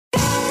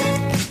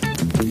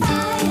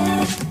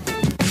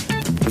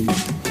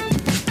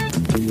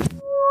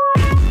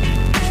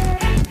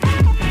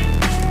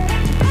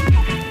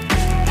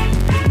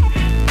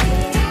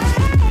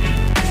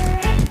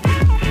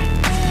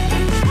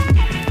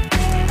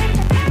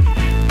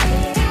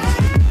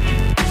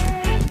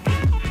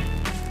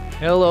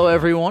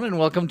everyone, and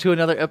welcome to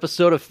another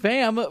episode of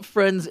Fam,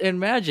 Friends, and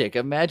Magic,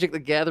 a Magic the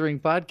Gathering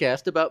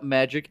podcast about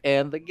Magic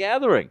and the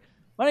Gathering.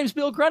 My name's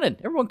Bill Grennan.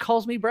 Everyone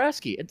calls me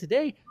Brasky, and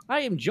today I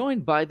am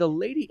joined by the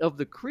Lady of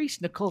the Crease,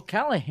 Nicole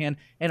Callahan,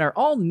 and our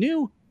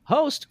all-new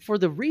host for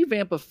the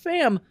revamp of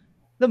Fam,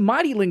 the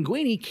mighty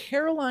Linguini,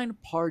 Caroline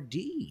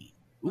Pardee.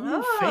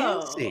 Ooh,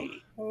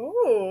 fancy.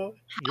 Ooh.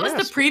 How was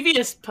the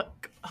previous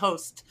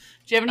host?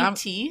 Do you have any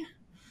tea?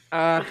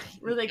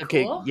 Really cool.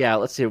 Okay, yeah.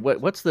 Let's see.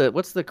 What's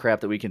the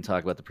crap that we can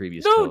talk about the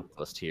previous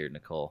host here,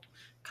 Nicole?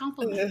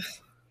 Compliments.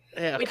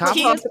 Yeah,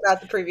 Compliments about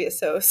the previous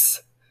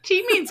host.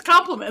 Tea means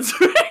compliments,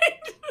 right?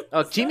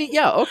 Oh, Jimmy.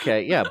 Yeah.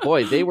 Okay. Yeah.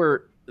 Boy, they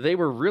were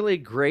really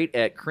great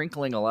at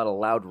crinkling a lot of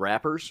loud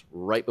rappers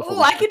right before.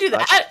 Oh, I could do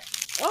that.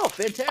 Oh,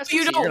 fantastic! But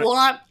you don't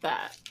want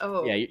that.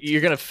 Oh, yeah.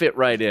 You're gonna fit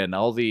right in.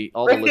 All the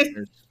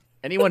listeners.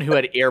 Anyone who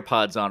had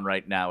AirPods on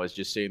right now is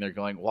just sitting there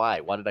going,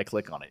 "Why? Why did I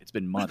click on it? It's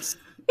been months.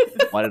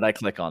 Why did I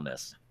click on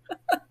this?"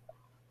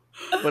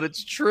 But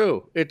it's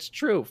true. It's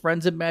true.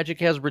 Friends of Magic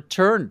has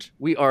returned.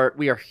 We are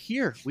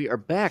here. We are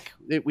back.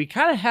 We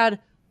kind of had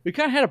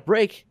a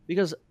break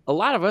because a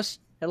lot of us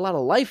had a lot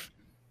of life,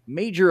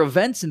 major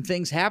events and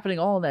things happening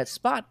all in that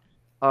spot.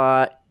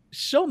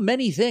 So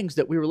many things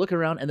that we were looking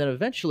around, and then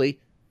eventually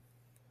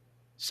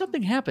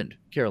something happened,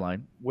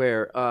 Caroline,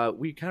 where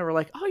we kind of were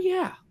like, "Oh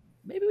yeah.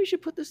 Maybe we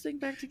should put this thing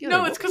back together."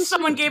 No, it's because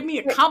someone gave me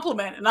a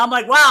compliment, and I'm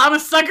like, "Wow, I'm a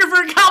sucker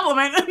for a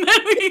compliment." And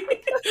then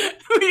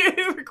we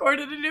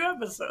recorded a new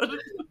episode.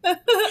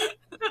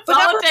 That's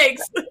all it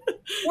takes.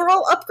 We're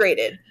all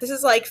upgraded. This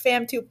is like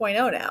Fam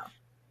 2.0 now.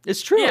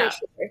 It's true. Yeah.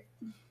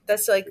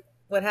 That's like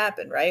what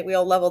happened, right? We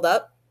all leveled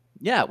up.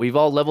 Yeah, we've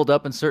all leveled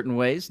up in certain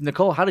ways.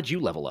 Nicole, how did you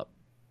level up?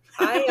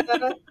 I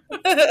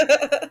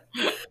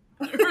Yours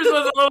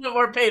was a little bit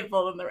more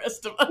painful than the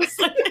rest of us.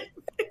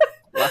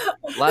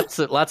 Lots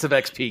of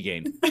XP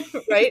gain,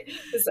 right?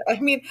 I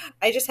mean,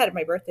 I just had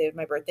my birthday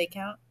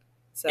count.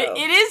 So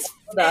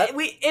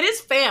it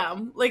is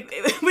fam. Like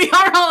we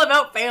are all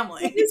about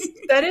family.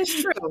 That is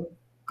true.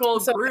 Cole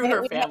grew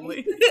her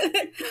family.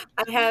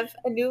 I have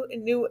a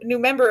new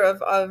member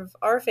of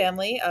our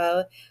family.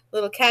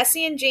 Little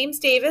Cassian James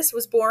Davis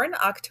was born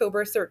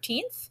October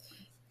 13th.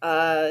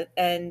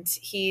 And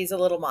he's a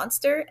little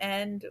monster,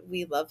 and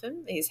we love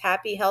him. He's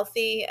happy,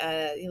 healthy.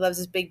 He loves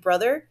his big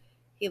brother.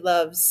 He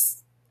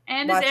loves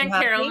his Aunt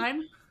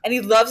Caroline. And he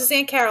loves his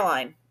Aunt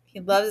Caroline. He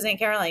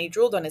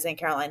drooled on his Aunt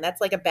Caroline.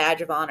 That's like a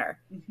badge of honor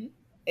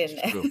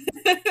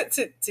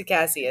to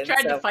Cassian. He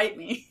tried to fight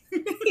me.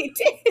 He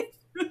did.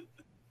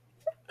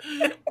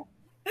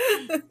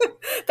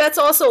 That's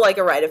also like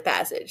a rite of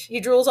passage. He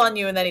drools on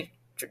you, and then he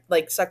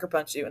like sucker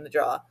punches you in the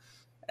jaw,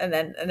 and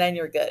then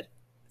you're good.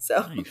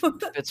 So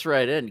fits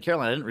right in.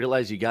 Caroline, I didn't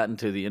realize you got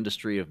into the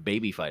industry of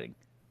baby fighting.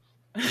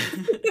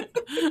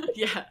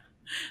 Yeah,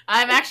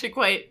 I'm actually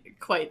quite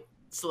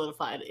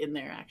solidified in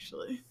there.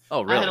 Actually,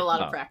 oh really? I had a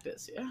lot of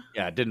practice.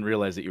 Yeah, I didn't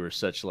realize that you were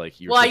such like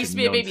you. Well, I used to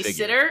be a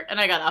babysitter, and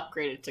I got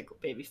upgraded to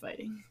baby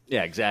fighting.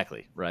 Yeah,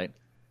 exactly. Right.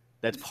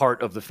 That's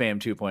part of the Fam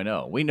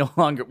 2.0. We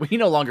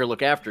no longer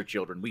look after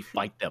children. We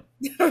fight them.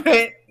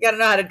 Right. You got to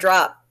know how to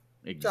drop.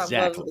 Exactly.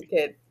 Drop love with the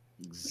kid.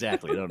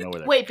 Exactly. I don't know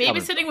where that. Wait,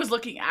 babysitting was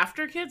looking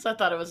after kids? I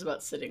thought it was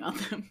about sitting on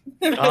them.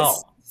 Oh,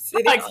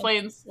 that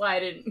explains why I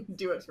didn't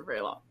do it for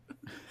very long.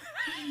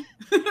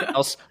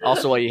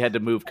 Also, why you had to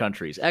move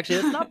countries.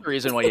 Actually, that's not the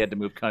reason why you had to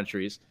move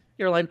countries.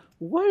 Caroline,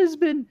 what has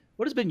been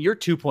your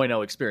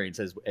 2.0 experience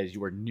as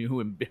you are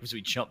new and as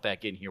we jump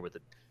back in here with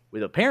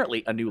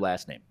apparently a new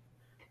last name?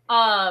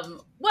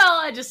 Well,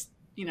 I just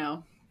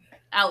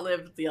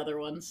outlived the other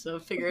ones, so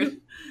figured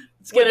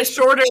let's get a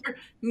shorter,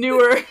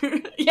 newer.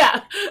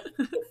 Yeah.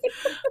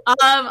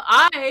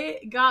 I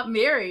got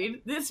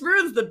married. This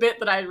ruins the bit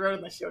that I wrote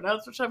in the show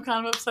notes, which I'm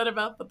kind of upset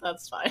about, but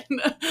that's fine.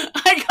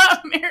 I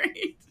got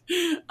married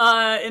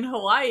in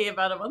Hawaii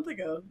about a month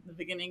ago, the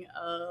beginning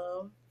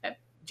of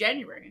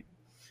January.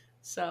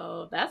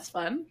 So that's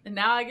fun. And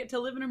now I get to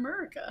live in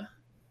America.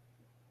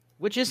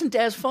 Which isn't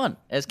as fun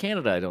as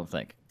Canada, I don't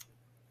think.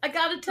 I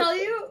gotta tell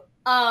you,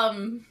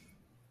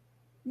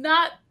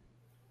 not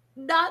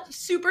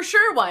super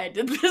sure why I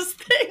did this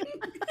thing.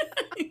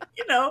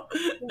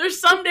 There's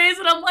some days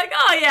that I'm like,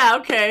 oh yeah,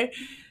 okay,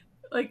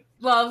 like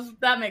love,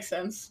 that makes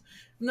sense.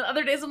 And the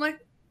other days I'm like,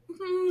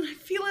 I'm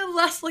feeling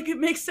less like it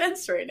makes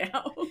sense right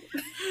now.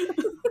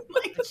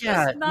 Like,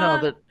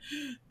 the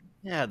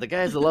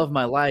guy's the love of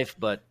my life,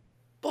 but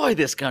boy,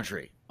 this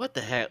country, what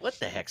the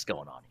heck's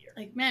going on here?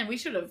 Like, man, we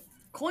should have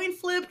coin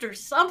flipped or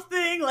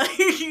something. Like,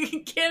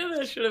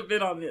 Canada should have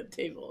been on the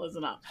table as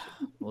an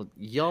option. Well,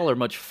 y'all are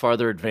much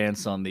farther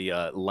advanced on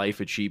the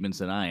life achievements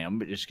than I am,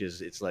 but just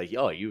because it's like,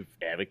 oh, you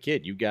have a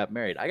kid, you got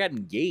married, I got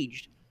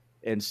engaged,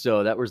 and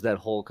so that was that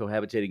whole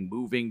cohabitating,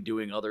 moving,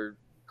 doing other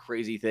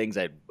crazy things.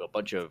 I had a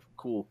bunch of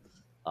cool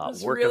I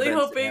was work really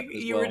events hoping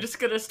you were just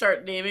going to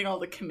start naming all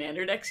the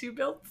commander decks you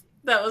built.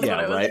 That was what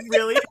I was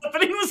really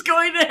hoping was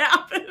going to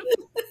happen.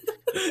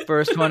 The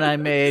first one I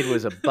made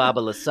was a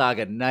Baba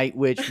Lysaga Night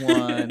Witch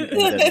one. And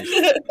then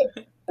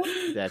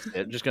that's it.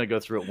 I'm just going to go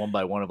through it one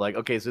by one of like,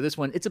 okay, so this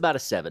one, it's about a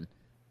 7.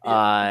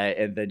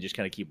 and then just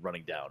kind of keep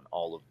running down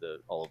all of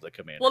the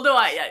commanders. Well,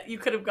 no, you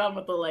could have gone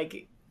with the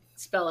like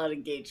spell out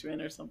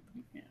engagement or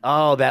something. Yeah.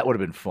 Oh, that would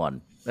have been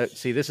fun.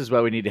 See, this is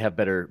why we need to have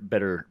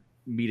better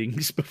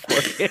meetings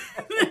beforehand.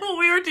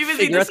 We were too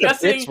busy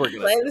discussing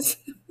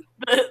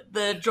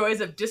the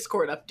joys of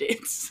Discord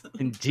updates.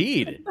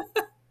 Indeed.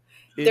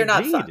 They're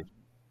not fun.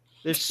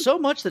 There's so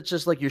much that's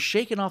just like you're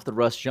shaking off the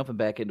rust, jumping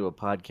back into a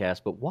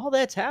podcast. But while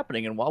that's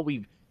happening, and while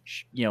we've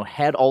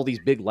had all these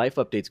big life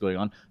updates going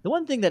on, the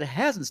one thing that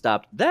hasn't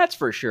stopped, that's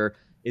for sure,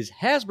 is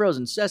Hasbro's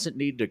incessant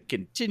need to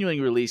continually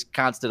release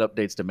constant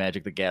updates to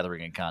Magic the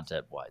Gathering and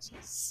content-wise.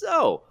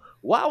 So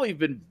while we've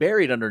been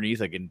buried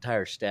underneath an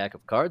entire stack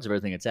of cards of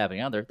everything that's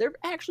happening out there, there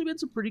have actually been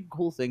some pretty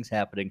cool things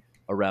happening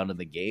around in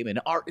the game and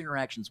our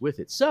interactions with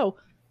it. So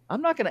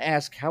I'm not going to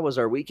ask how was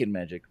our week in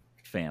Magic,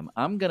 fam.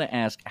 I'm going to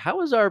ask how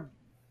was our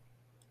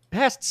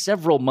past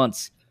several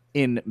months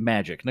in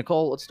Magic.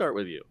 Nicole, let's start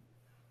with you.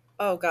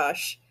 Oh,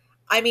 gosh.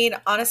 I mean,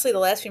 honestly, the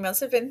last few months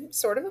have been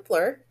sort of a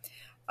blur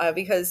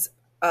because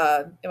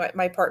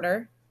my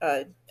partner,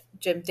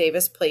 Jim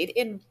Davis, played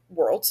in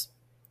Worlds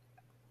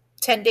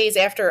 10 days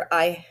after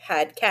I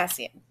had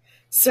Cassian.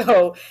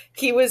 So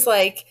he was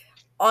like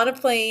on a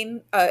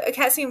plane.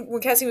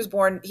 When Cassian was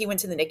born, he went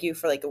to the NICU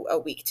for like a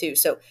week too.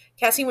 So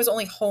Cassian was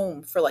only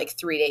home for like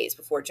 3 days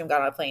before Jim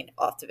got on a plane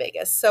off to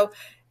Vegas. So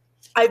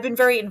I've been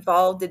very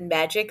involved in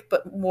Magic,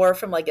 but more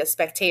from like a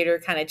spectator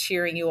kind of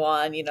cheering you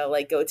on,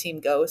 like go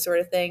team go sort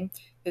of thing.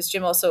 Because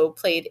Jim also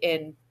played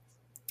in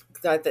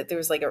that there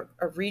was like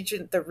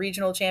the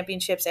regional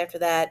championships after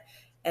that.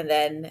 And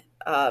then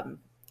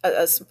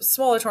a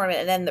smaller tournament,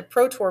 and then the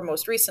Pro Tour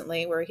most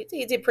recently, where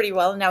he did pretty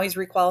well, and now he's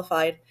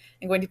requalified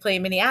and going to play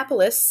in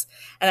Minneapolis.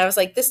 And I was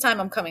like, this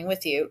time I'm coming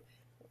with you,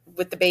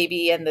 with the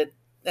baby and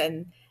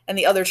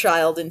the other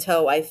child in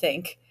tow, I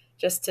think,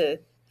 just to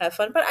have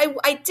fun. But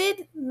I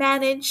did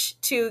manage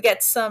to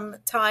get some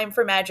time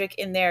for Magic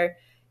in there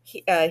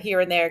here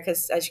and there,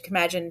 because as you can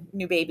imagine,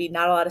 new baby,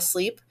 not a lot of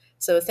sleep.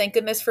 So thank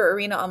goodness for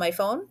Arena on my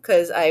phone,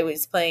 because I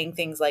was playing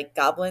things like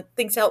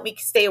things to help me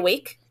stay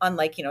awake on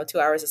 2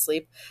 hours of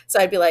sleep. So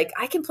I'd be like,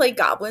 I can play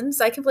goblins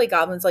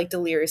like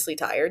deliriously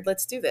tired.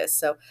 Let's do this.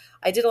 So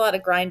I did a lot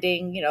of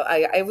grinding.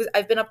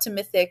 I've been up to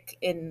Mythic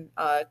in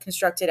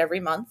Constructed every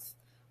month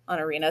on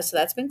Arena, so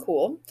that's been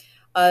cool.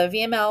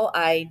 VML,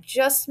 I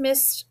just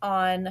missed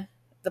on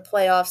the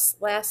playoffs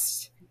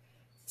last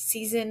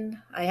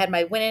season. I had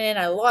my win in,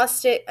 I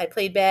lost it. I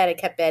played bad, I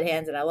kept bad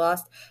hands, and I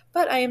lost.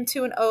 But I am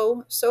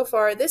 2-0 so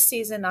far this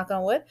season, knock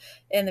on wood,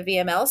 in the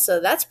VML.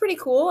 So that's pretty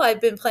cool. I've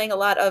been playing a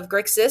lot of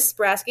Grixis,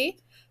 Brasky.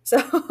 So,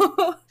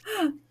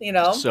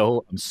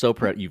 So I'm so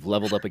proud. You've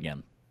leveled up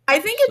again. I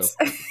think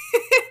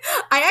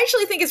I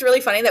actually think it's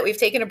really funny that we've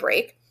taken a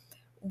break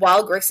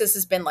while Grixis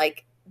has been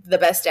like the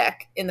best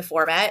deck in the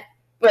format.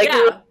 Like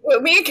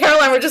me and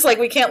Caroline were just like,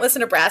 we can't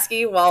listen to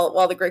Brasky while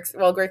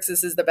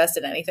Grixis is the best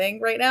at anything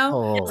right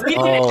now. We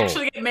didn't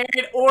actually get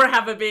married or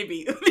have a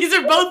baby. These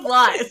are both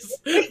lies.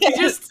 We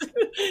just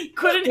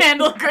couldn't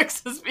handle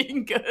Grixis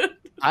being good.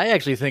 I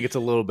actually think it's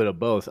a little bit of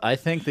both. I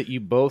think that you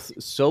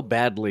both so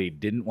badly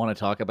didn't want to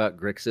talk about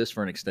Grixis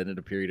for an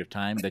extended period of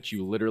time that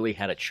you literally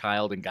had a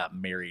child and got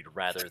married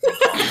rather than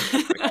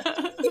talking about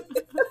Grixis.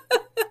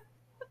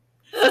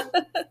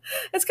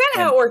 That's kind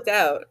of how it worked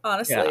out,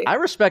 honestly. Yeah, I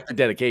respect the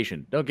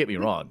dedication. Don't get me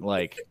wrong.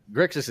 Like,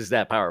 Grixis is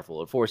that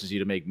powerful. It forces you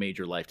to make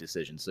major life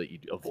decisions so that you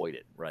avoid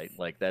it, right?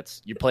 Like,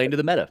 you're playing to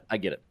the meta. I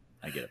get it.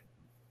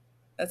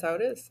 That's how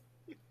it is.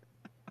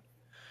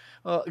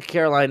 Well,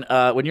 Caroline,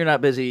 when you're not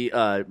busy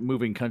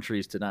moving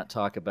countries to not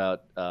talk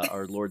about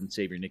our Lord and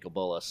Savior Nicol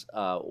Bolas,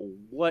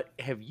 what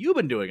have you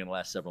been doing in the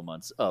last several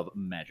months of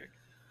Magic?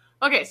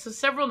 Okay, so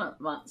several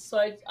months. So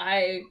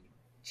I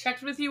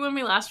checked with you when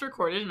we last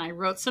recorded, and I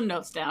wrote some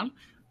notes down.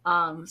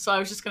 So I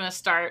was just going to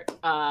start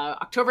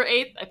October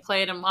 8th. I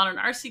played a Modern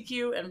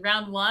RCQ, and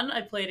round 1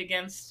 I played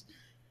against...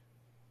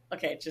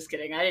 Okay, just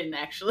kidding. I didn't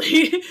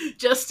actually.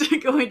 Just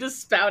going to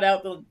spout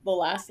out the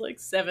last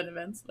 7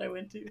 events that I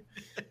went to.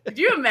 Could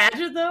you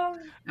imagine, though?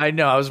 I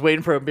know. I was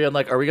waiting for it being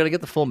like, are we going to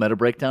get the full meta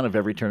breakdown of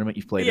every tournament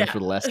you've played in for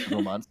the last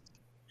several months?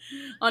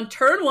 On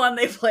turn 1,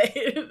 they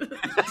played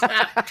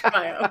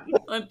Triumph.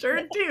 On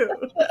turn 2.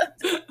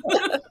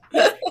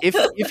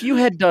 If you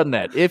had done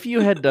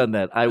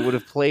that, I would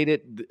have played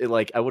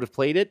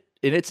it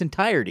in its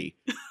entirety,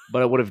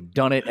 but I would have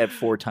done it at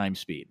 4 times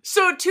speed.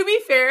 So to be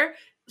fair,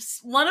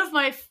 one of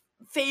my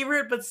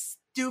favorite but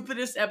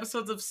stupidest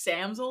episodes of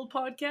Sam's old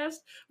podcast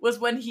was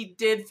when he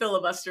did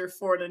filibuster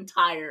for an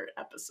entire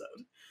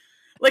episode.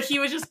 Like, he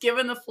was just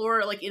given the floor,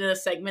 in a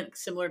segment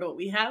similar to what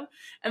we have,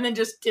 and then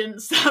just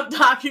didn't stop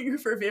talking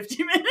for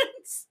 50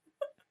 minutes.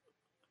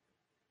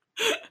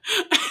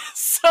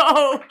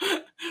 So,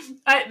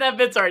 that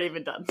bit's already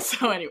been done.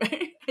 So,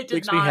 anyway.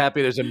 Makes me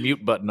happy there's a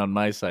mute button on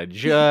my side,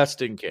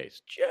 just in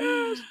case.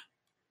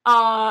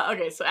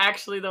 Okay, so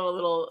actually, though, a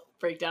little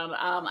breakdown.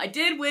 I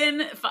did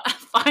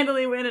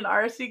finally win an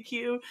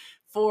RCQ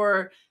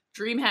for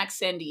DreamHack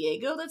San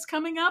Diego that's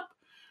coming up,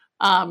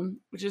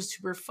 which is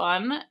super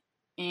fun.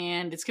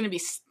 And it's going to be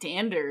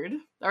standard.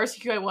 The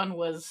RCQ I won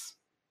was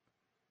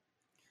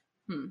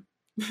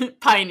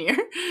Pioneer.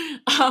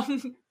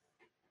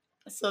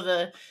 So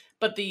the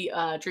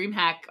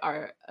DreamHack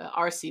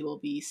RC will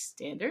be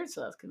standard,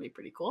 so that's gonna be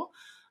pretty cool.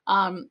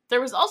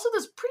 There was also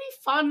this pretty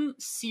fun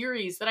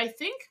series that I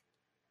think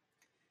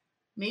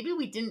maybe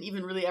we didn't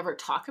even really ever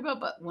talk about,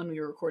 but when we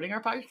were recording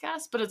our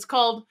podcast, but it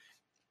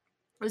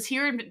was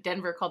here in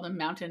Denver called the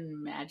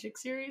Mountain Magic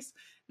series.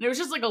 And it was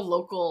just like a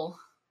local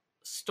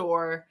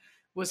store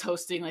was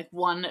hosting like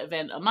one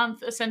event a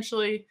month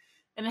essentially.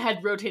 And it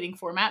had rotating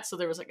formats. So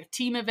there was like a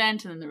team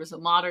event, and then there was a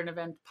modern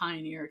event,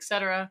 Pioneer,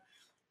 etc.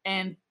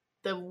 And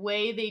the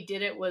way they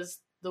did it was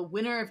the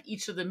winner of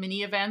each of the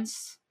mini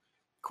events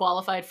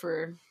qualified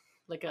for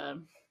like I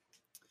don't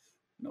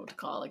know what to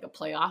call it, like a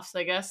playoffs,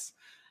 I guess.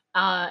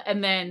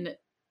 And then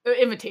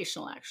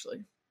invitational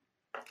actually.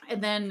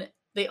 And then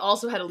they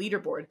also had a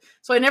leaderboard.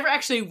 So I never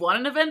actually won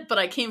an event, but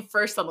I came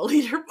first on the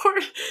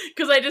leaderboard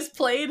because I just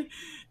played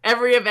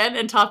every event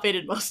and top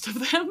 8'd most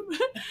of them.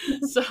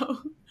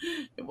 So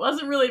it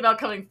wasn't really about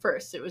coming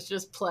first. It was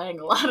just playing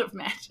a lot of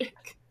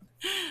Magic.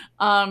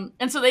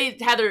 And so they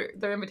had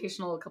their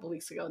invitational a couple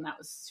weeks ago, and that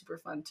was super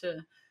fun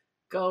to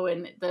go.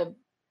 And the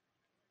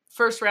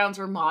first rounds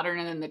were modern,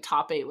 and then the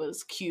top 8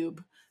 was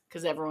cube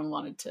because everyone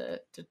wanted to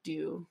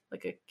do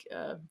like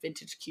a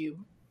vintage cube.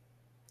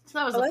 So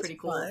that was pretty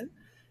cool. Fun.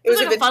 It was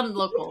like a fun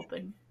local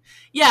thing.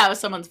 Yeah, it was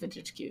someone's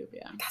vintage cube.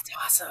 Yeah, that's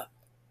awesome.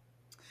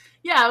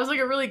 Yeah, it was like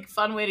a really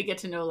fun way to get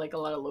to know like a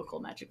lot of local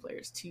Magic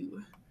players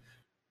too.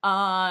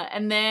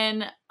 And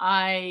then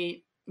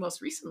I most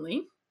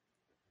recently,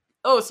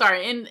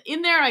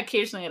 in there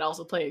occasionally I'd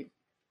also play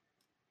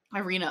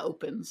Arena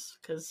Opens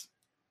because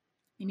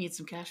you need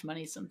some cash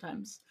money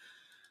sometimes.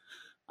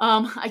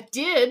 I'd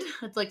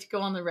like to go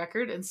on the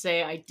record and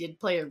say I did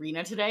play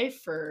Arena today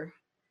for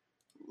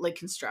like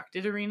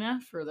Constructed Arena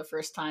for the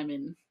first time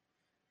in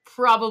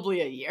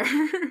probably a year.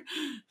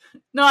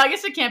 No, I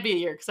guess it can't be a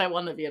year because I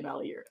won the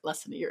VML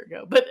less than a year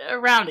ago, but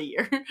around a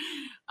year.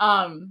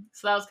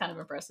 So that was kind of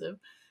impressive.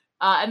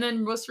 And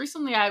then most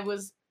recently I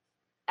was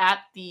at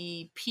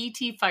the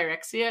PT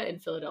Phyrexia in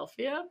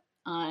Philadelphia,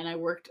 and I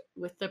worked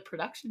with the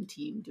production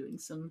team doing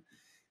some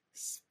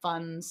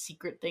fun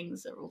secret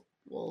things that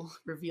we'll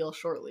reveal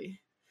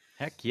shortly.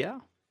 Heck yeah.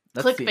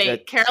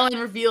 Clickbait. Caroline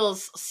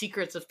reveals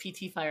secrets of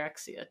PT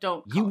Phyrexia.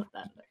 Don't call it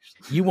that,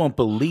 actually. You won't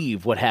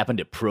believe what happened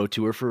at Pro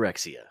Tour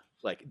Phyrexia.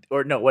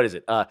 What is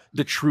it?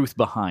 The truth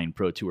behind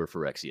Pro Tour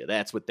Phyrexia.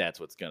 That's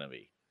what's going to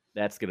be.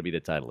 That's going to be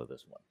the title of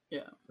this one.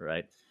 Yeah.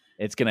 Right?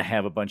 It's going to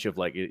have a bunch of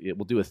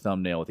we'll do a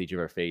thumbnail with each of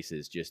our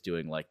faces just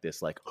doing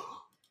this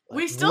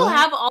we still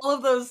have all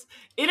of those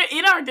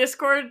in our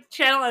Discord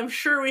channel. I'm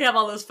sure we have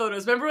all those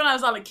photos. Remember when I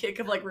was on a kick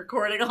of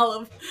recording all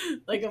of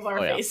our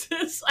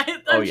faces?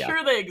 I'm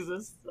sure they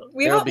exist. So.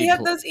 We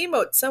have those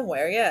emotes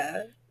somewhere.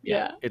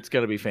 Yeah. It's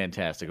going to be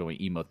fantastic when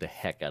we emote the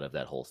heck out of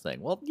that whole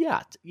thing. Well,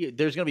 yeah,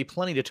 there's going to be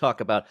plenty to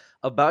talk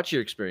about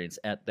your experience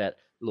at that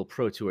little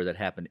pro tour that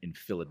happened in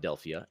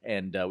Philadelphia.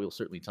 And we'll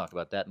certainly talk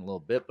about that in a little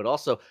bit. But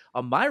also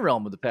on my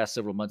realm of the past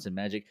several months in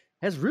Magic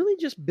has really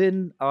just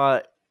been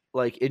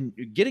in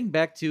getting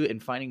back to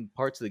and finding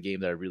parts of the game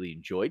that I really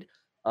enjoyed.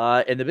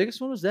 And the biggest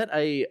one was that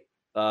I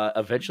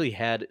eventually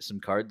had some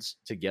cards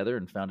together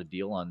and found a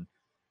deal on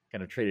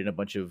kind of trading a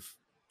bunch of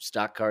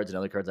stock cards and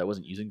other cards I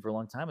wasn't using for a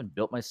long time and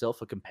built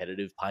myself a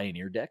competitive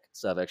Pioneer deck.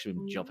 So I've actually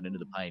been jumping into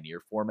the Pioneer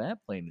format,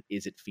 playing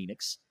Izzet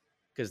Phoenix,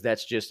 because that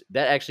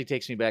actually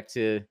takes me back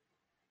to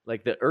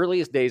the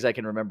earliest days I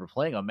can remember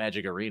playing on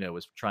Magic Arena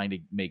was trying to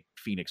make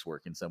Phoenix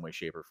work in some way,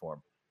 shape, or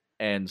form.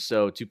 And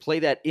so to play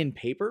that in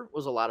paper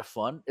was a lot of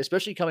fun,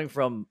 especially coming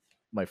from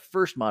my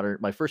first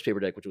paper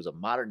deck, which was a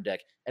modern deck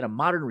and a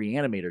modern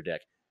Reanimator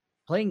deck.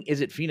 Playing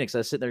Izzet Phoenix, I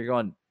was sitting there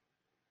going,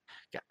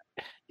 God,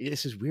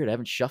 this is weird. I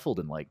haven't shuffled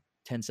in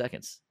 10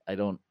 seconds. I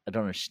don't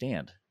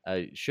understand.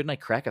 Shouldn't I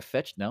crack a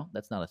fetch? No,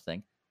 that's not a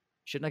thing.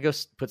 Shouldn't I go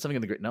put something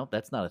in the grid? No,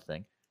 that's not a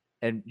thing.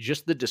 And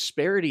just the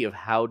disparity of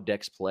how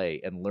decks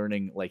play and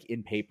learning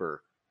in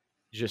paper,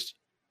 just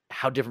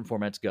how different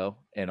formats go,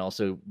 and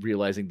also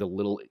realizing the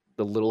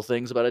little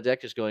things about a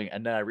deck, just going.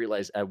 And then I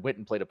realized I went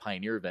and played a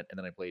Pioneer event, and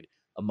then I played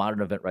a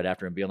modern event right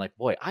after, and being like,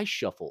 boy, I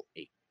shuffle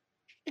a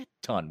shit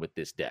ton with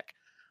this deck.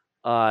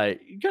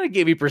 You kind of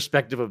gave me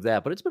perspective of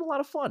that, but it's been a lot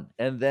of fun.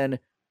 And then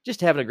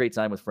just having a great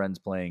time with friends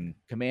playing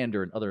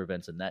Commander and other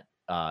events in that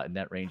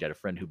range. I had a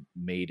friend who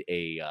made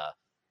a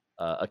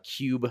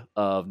cube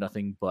of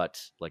nothing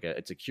but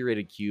it's a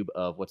curated cube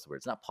of what's the word?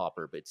 It's not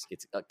pauper, but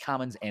it's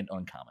commons and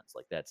uncommons.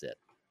 That's it.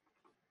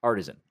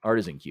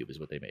 Artisan cube is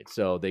what they made.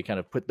 So they kind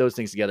of put those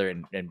things together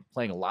and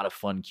playing a lot of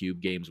fun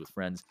cube games with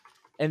friends.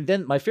 And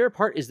then my favorite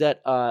part is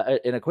that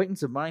an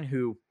acquaintance of mine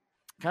who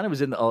kind of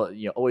was in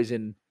always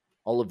in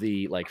all of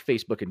the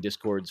Facebook and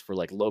Discords for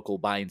local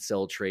buy and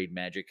sell trade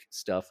Magic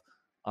stuff.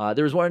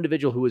 There was one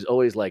individual who was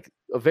always a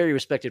very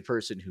respected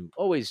person who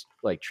always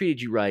treated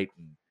you right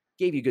and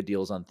gave you good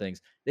deals on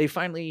things. They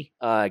finally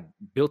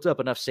built up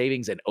enough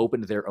savings and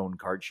opened their own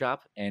card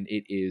shop, and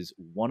it is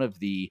one of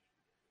the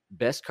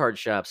best card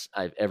shops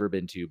I've ever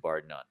been to,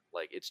 bar none.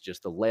 It's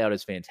just the layout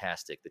is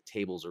fantastic. The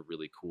tables are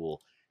really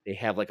cool. They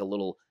have like a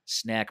little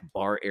snack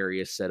bar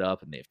area set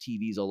up, and they have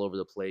TVs all over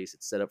the place.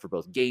 It's set up for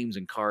both games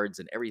and cards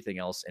and everything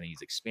else. And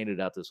he's expanded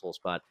out this whole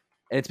spot,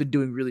 and it's been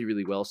doing really,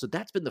 really well. So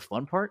that's been the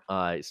fun part.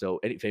 So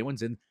if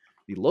anyone's in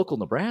the local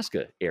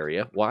Nebraska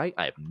area, why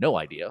I have no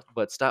idea,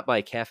 but stop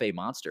by Cafe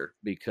Monster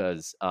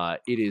because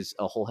it is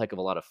a whole heck of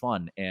a lot of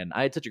fun. And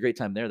I had such a great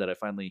time there that I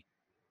finally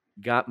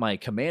got my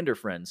Commander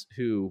friends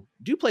who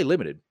do play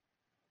Limited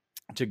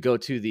to go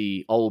to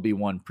the All Will Be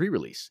One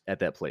pre-release at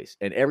that place.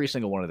 And every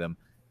single one of them,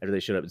 after they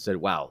showed up and said,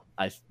 wow,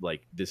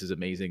 this is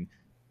amazing.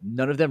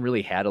 None of them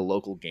really had a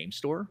local game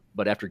store,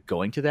 but after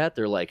going to that,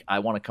 they're like, I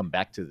want to come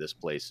back to this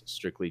place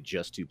strictly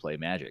just to play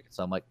Magic.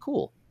 So I'm like,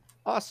 cool,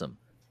 awesome.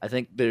 I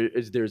think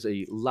there's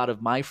a lot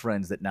of my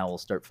friends that now will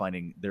start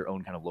finding their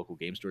own kind of local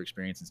game store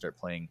experience and start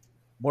playing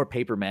more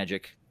paper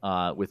Magic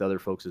with other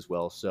folks as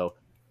well. So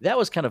that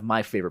was kind of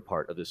my favorite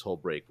part of this whole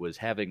break was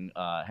having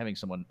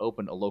someone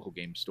open a local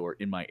game store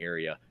in my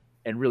area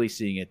and really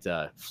seeing it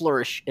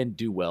flourish and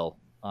do well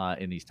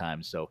in these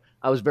times. So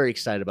I was very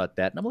excited about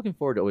that. And I'm looking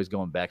forward to always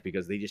going back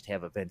because they just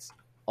have events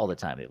all the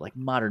time. They have like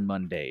Modern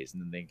Mondays,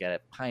 and then they got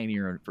a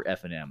Pioneer for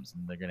F&Ms,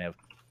 and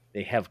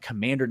they have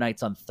Commander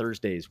nights on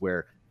Thursdays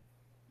where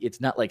it's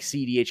not like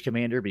CDH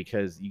Commander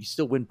because you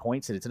still win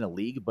points and it's in a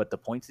league, but the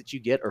points that you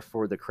get are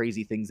for the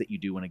crazy things that you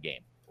do in a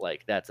game.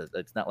 Like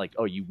it's not like,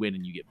 oh, you win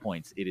and you get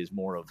points. It is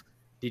more of,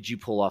 did you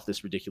pull off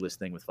this ridiculous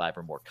thing with 5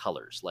 or more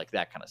colors? Like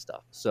that kind of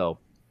stuff. So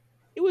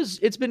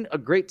it's been a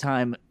great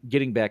time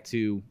getting back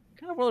to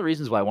kind of one of the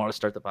reasons why I wanted to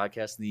start the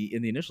podcast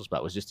in the initial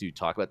spot was just to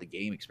talk about the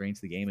game, experience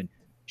the game, and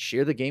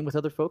share the game with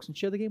other folks and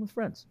share the game with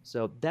friends.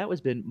 So that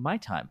has been my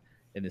time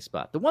in this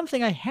spot. The one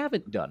thing I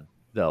haven't done,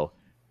 though,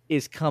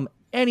 is come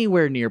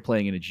anywhere near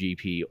playing in a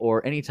GP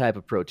or any type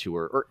of Pro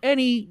Tour or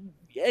any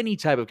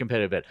type of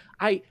competitive event.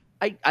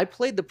 I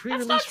played the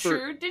pre-release. That's not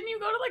true. Didn't you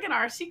go to like an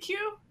RCQ?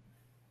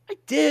 I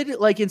did,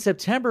 like in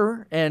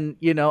September, and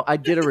I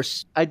did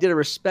a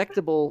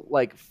respectable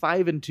like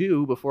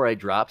 5-2 before I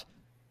dropped.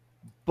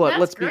 But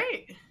that's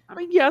great. I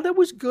mean, yeah, that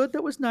was good.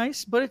 That was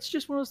nice. But it's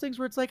just one of those things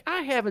where it's like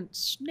I haven't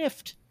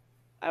sniffed.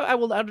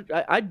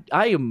 I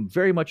am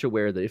very much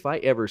aware that if I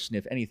ever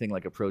sniff anything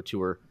like a Pro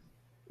Tour,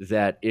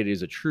 that it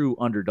is a true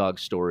underdog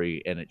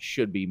story and it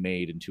should be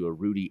made into a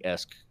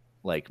Rudy-esque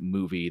like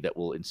movie that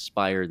will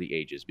inspire the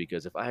ages.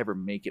 Because if I ever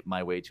make it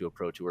my way to a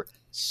Pro Tour,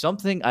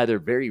 something either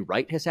very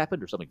right has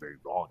happened or something very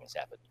wrong has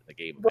happened in the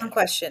game. One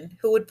question: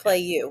 who would play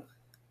you?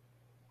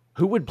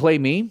 Who would play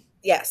me?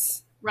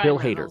 Yes, Bill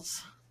Hader.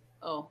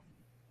 Oh,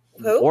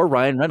 who? Or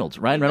Ryan Reynolds.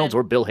 Ryan Reynolds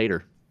or Bill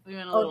Hader. We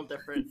went a little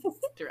different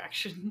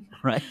direction.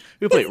 Right?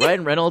 Who played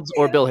Ryan Reynolds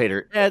or Bill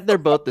Hader? They're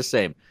both the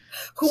same.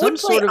 Who would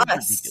play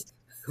us?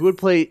 Who would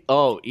play?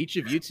 Oh, each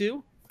of you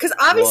two? Because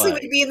obviously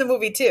we'd be in the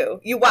movie too.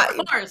 You watch.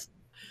 Of course.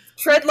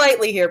 Tread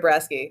lightly here,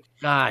 Brasky.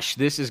 Gosh,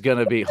 this is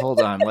gonna be.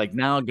 Hold on. Like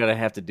now, I'm gonna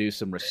have to do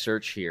some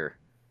research here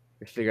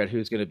to figure out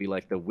who's gonna be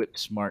like the whip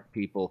smart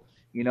people.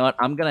 You know what?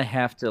 I'm gonna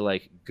have to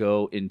like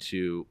go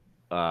into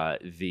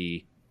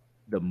the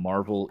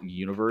Marvel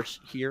universe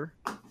here,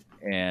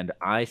 and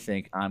I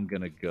think I'm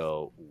gonna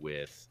go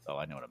with. Oh,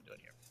 I know what I'm doing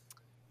here.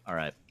 All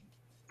right.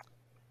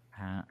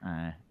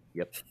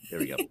 Yep. There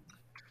we go.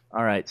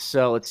 All right,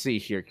 so let's see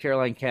here.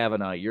 Caroline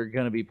Kavanaugh, you're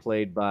going to be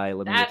played by...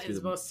 That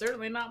is most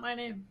certainly not my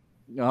name.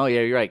 Oh, yeah,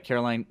 you're right.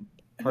 Caroline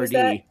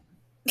Pardee.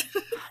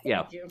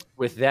 Yeah, Thank you.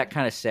 With that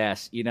kind of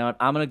sass. You know what?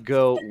 I'm going to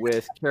go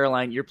with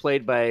Caroline. You're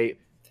played by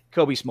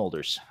Kobe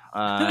Smulders,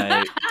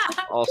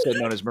 also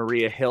known as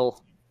Maria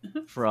Hill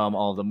from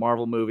all the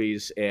Marvel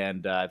movies,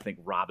 and I think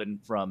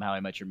Robin from How I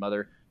Met Your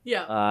Mother.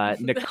 Yeah.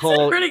 Nicole...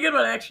 That's a pretty good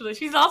one, actually.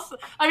 She's also...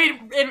 I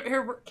mean,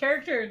 her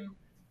character...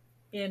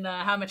 in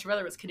How I Met Your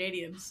Mother was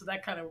Canadian, so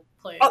that kind of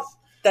plays. Oh,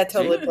 that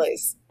totally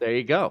plays. There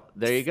you go.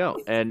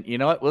 And you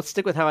know what? Let's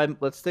stick with How I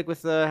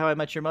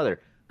Met Your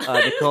Mother.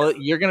 Nicole,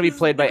 you're going to be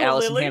played by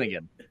Allison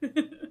Hannigan.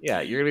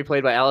 Yeah, you're going to be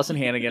played by Allison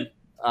Hannigan.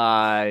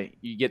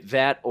 You get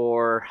that,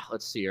 or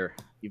let's see here.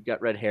 You've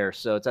got red hair,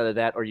 so it's either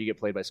that or you get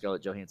played by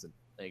Scarlett Johansson.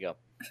 There you go.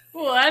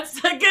 Well, that's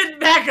a good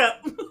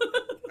backup.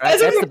 Right,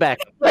 that's the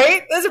backup.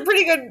 Right? That's a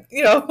pretty good,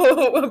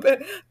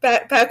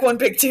 pack one,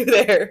 pick two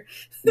there.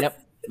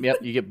 Yep,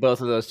 you get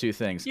both of those two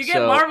things. You get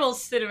Marvel's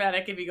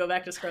cinematic if you go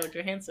back to Scarlett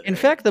Johansson. In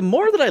fact, the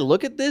more that I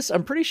look at this,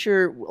 I'm pretty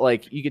sure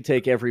like you could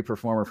take every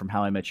performer from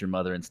How I Met Your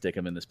Mother and stick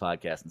them in this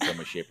podcast in some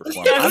way, shape, or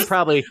form. I'm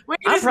probably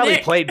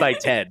played by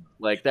Ted.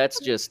 Like that's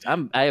just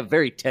I have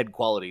very Ted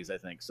qualities, I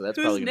think. So that's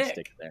probably going to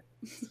stick there.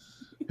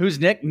 Who's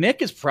Nick?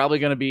 Nick is probably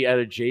going to be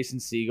either Jason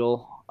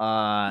Segel.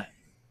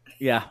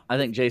 Yeah, I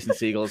think Jason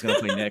Segel is going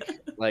to play Nick.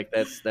 Like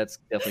that's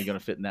definitely going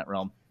to fit in that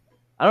realm.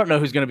 I don't know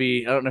who's going to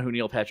be. I don't know who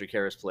Neil Patrick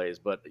Harris plays,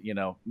 but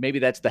maybe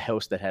that's the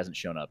host that hasn't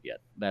shown up yet.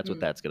 That's what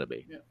that's going to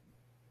be. Yeah.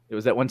 It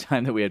was that one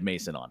time that we had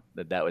Mason on.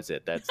 That was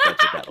it. That's what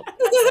that'll be.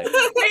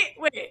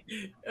 Wait.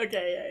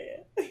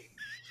 Okay, yeah.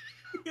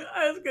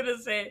 I was gonna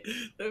say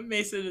that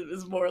Mason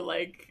is more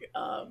like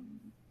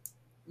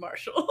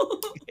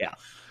Marshall. Yeah.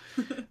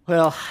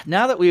 Well,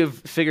 now that we have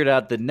figured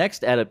out the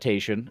next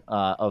adaptation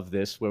of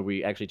this, where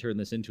we actually turn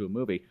this into a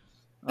movie,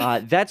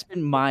 That's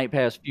been my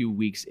past few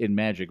weeks in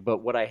Magic. But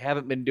what I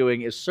haven't been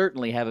doing is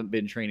certainly haven't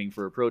been training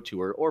for a pro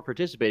tour or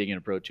participating in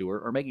a pro tour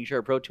or making sure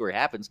a pro tour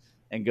happens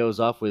and goes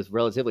off with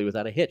relatively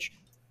without a hitch.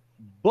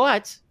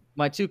 But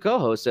my two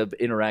co-hosts have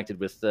interacted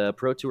with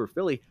Pro Tour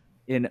Philly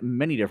in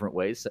many different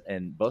ways,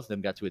 and both of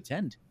them got to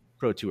attend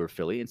Pro Tour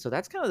Philly. And so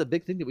that's kind of the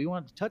big thing that we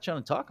wanted to touch on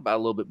and talk about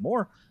a little bit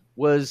more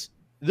was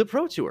the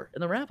Pro Tour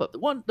and the wrap-up.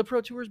 The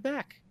Pro Tour is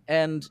back,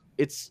 and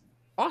it's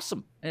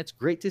awesome, and it's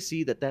great to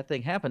see that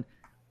thing happened.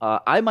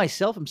 I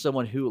myself am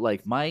someone who,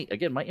 like, my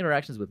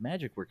interactions with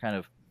Magic were kind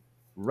of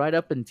right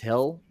up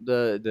until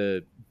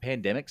the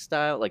pandemic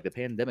style, like the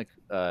pandemic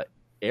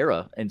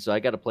era, and so I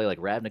got to play like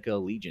Ravnica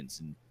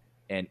Allegiance,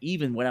 and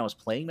even when I was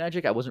playing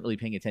Magic, I wasn't really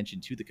paying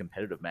attention to the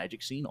competitive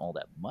Magic scene all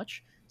that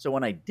much. So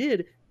when I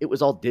did, it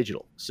was all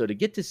digital. So to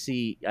get to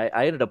see,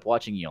 I ended up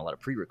watching a lot of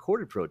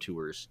pre-recorded pro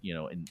tours,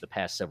 in the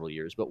past several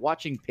years, but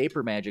watching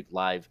paper Magic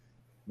live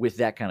with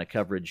that kind of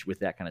coverage, with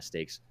that kind of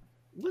stakes,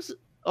 was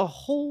a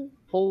whole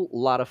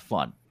lot of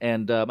fun.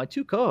 And my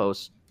two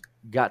co-hosts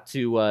got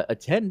to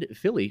attend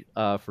Philly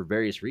for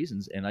various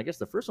reasons, and I guess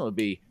the first one would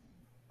be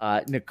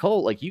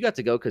Nicole. Like, you got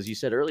to go because you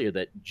said earlier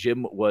that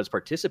Jim was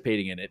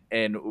participating in it,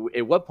 and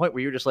at what point were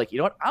you just like, you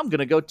know what, I'm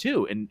gonna go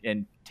too,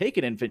 and take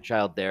an infant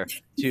child there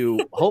to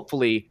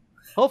hopefully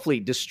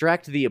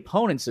distract the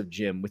opponents of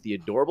Jim with the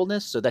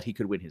adorableness so that he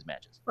could win his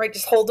matches. Right,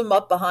 just hold him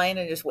up behind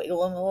and just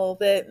wiggle him a little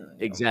bit.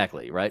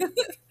 Exactly, right?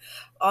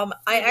 I'm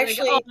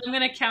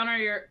gonna counter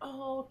your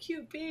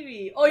cute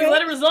baby. Oh, you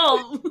let it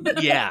resolve.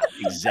 Yeah,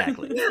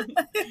 exactly.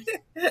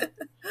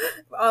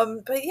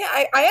 But yeah,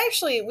 I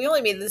actually, we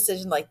only made the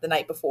decision like the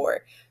night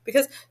before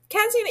because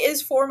Cassian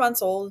is 4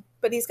 months old,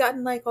 but he's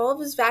gotten like all of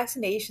his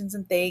vaccinations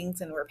and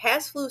things, and we're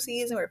past flu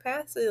season, we're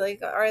past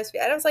like RSV.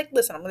 And I was like,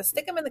 listen, I'm going to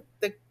stick him in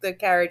the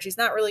carriage. He's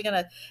not really going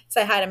to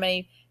say hi to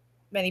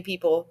many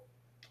people,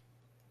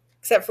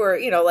 except for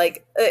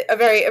like a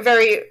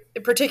very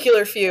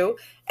particular few.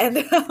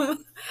 And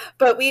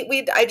but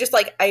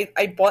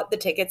I bought the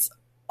tickets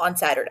on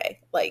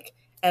Saturday,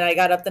 and I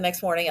got up the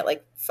next morning at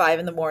like 5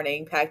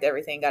 a.m, packed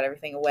everything, got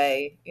everything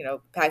away,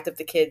 packed up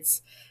the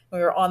kids. We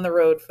were on the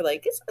road for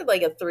it's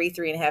like a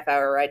 3.5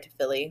 hour ride to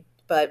Philly,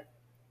 but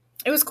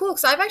it was cool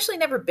because I've actually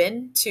never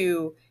been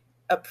to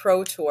a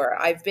pro tour.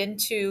 I've been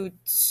to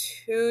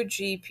 2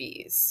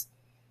 GPs,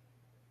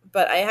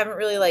 but I haven't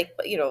really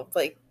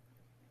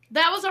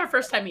that was our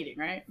first time meeting,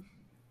 right?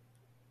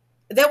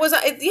 That was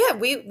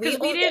we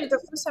didn't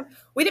the first time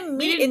we didn't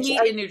meet in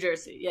New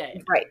Jersey. Yeah.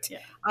 Right. Yeah.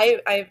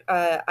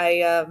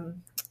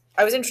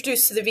 I was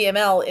introduced to the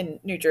VML in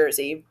New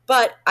Jersey,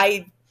 but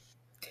I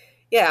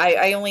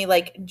only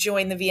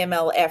joined the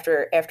VML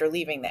after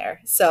leaving there.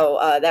 So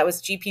that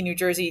was GP New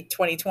Jersey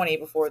 2020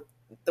 before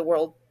the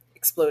world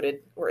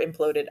exploded or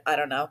imploded. I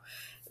don't know.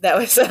 That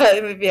was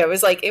it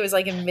was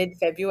in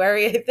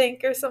mid-February, I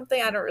think, or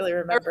something. I don't really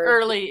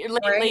remember.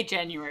 Late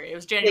January. It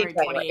was January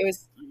 28th. It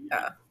was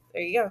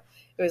there you go.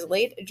 It was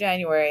late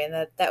January,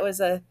 and that was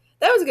a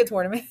good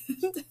tournament.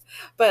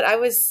 But it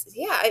was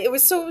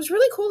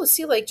really cool to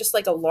see just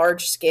a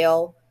large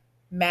scale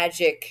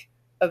Magic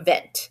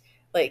event.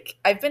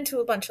 I've been to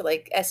a bunch of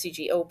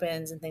SCG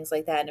Opens and things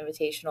like that, and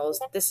invitationals.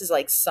 This is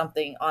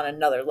something on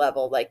another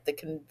level, the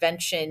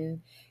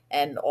convention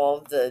and all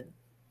of the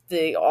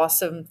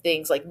awesome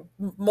things,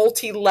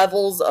 multi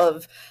levels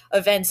of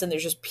events, and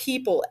there's just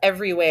people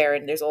everywhere,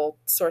 and there's all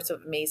sorts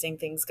of amazing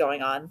things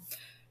going on.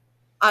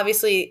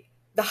 Obviously,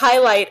 the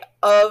highlight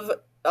of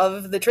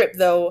the trip,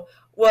 though,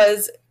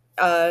 was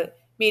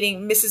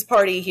meeting Mrs.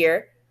 Party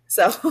here.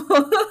 So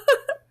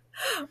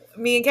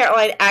me and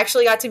Caroline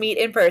actually got to meet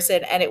in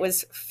person, and it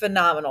was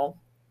phenomenal.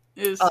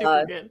 It was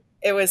super good.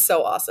 It was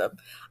so awesome.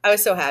 I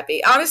was so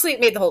happy. Honestly, it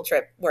made the whole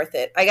trip worth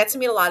it. I got to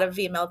meet a lot of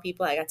VML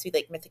people. I got to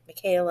meet Mythic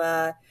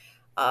Michaela,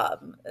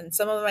 and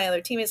some of my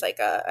other teammates. I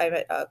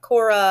met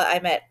Cora. I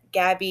met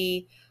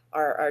Gabby,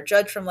 our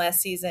judge from last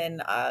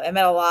season. I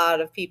met a lot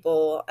of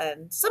people,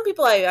 and some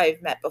people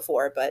I've met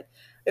before, but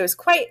it was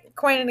quite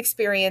an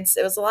experience.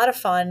 It was a lot of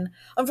fun.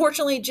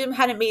 Unfortunately, Jim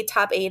hadn't made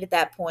top 8 at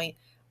that point,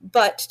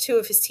 but 2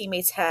 of his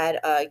teammates had.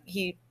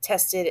 He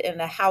tested in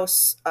a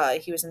house.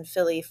 He was in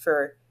Philly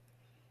for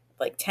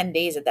 10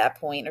 days at that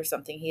point or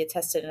something. He had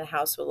tested in a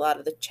house with a lot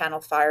of the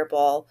Channel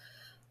Fireball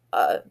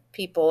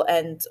people,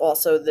 and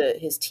also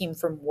his team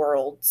from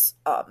Worlds.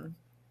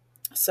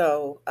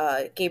 So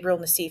Gabriel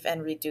Nassif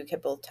and Reed Duke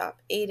had both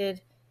top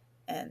 8'd,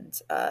 and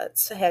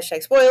so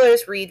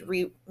 #spoilers.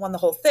 Reed won the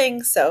whole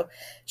thing, so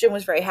Jim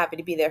was very happy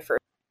to be there for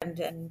it,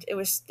 and it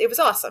was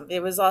awesome.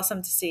 It was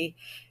awesome to see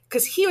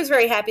because he was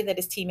very happy that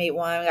his teammate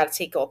won. We got to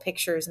take all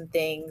pictures and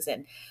things,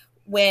 and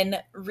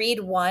when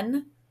Reed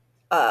won,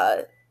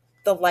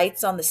 the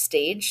lights on the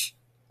stage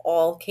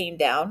all came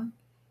down,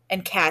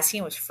 and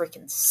Cassian was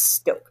freaking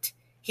stoked.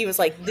 He was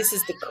like, this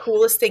is the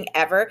coolest thing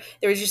ever.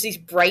 There was just these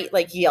bright,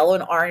 yellow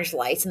and orange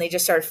lights, and they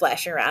just started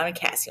flashing around, and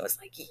Cassian was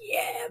like,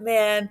 yeah,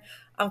 man,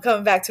 I'm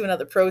coming back to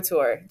another pro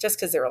tour, just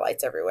because there were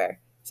lights everywhere.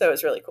 So it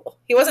was really cool.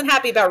 He wasn't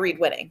happy about Reed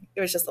winning.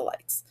 It was just the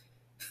lights.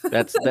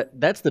 That's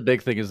the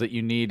big thing, is that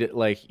you need,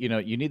 like, you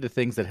need the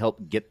things that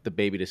help get the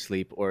baby to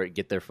sleep or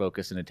get their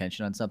focus and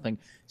attention on something.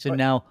 So Right.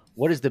 now,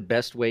 what is the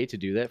best way to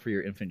do that for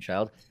your infant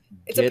child?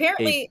 It's Get a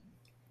apparently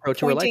Pro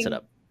Tour light pointing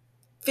setup.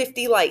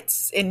 50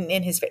 lights in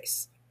his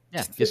face.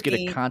 Yeah, just get a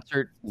 50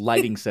 concert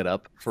lighting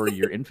setup for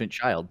your infant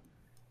child,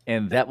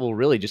 and that will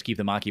really just keep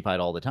them occupied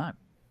all the time.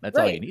 That's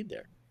all you Right. need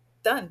there.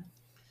 Done.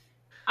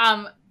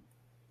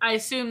 I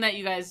assume that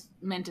you guys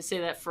meant to say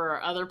that for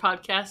our other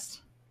podcast,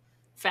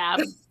 Fab,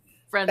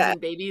 Friends Fab.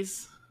 and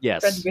Babies.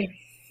 Yes. Friends, baby.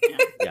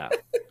 Yeah.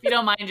 If you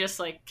don't mind, just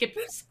like keep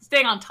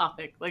staying on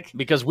topic. Like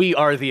Because we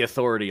are the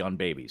authority on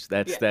babies.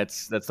 That's Yeah.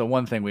 that's the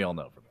one thing we all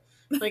know from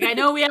it. I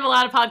know we have a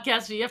lot of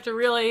podcasts, but you have to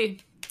really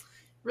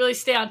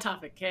stay on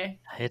topic, okay?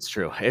 It's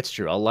true. It's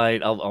true.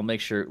 I'll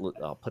make sure.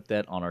 I'll put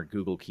that on our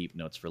Google Keep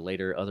notes for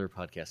later. Other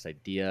podcast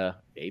idea: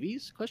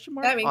 babies? Question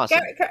mark. I mean,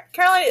 Awesome.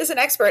 Caroline is an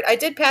expert. I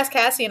did pass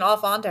Cassian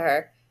off on to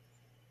her.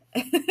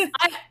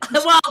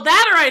 Well,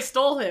 that or I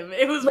stole him.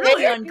 It was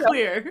really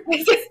unclear.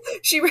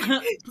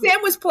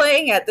 Sam was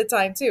playing at the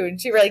time too, and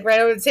she like ran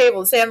over the table.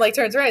 And Sam like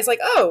turns around. It's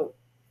like, oh,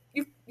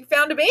 you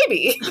found a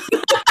baby.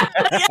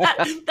 Yeah,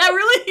 that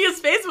really, his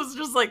face was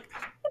just like,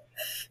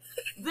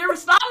 there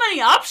was not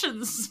many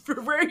options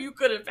for where you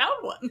could have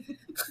found one.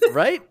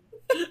 Right?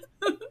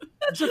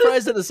 I'm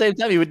surprised at the same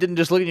time you didn't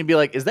just look at you and be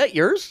like, "Is that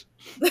yours?"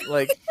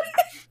 Like,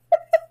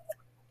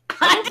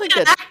 I don't think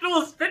an that's.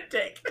 actual spit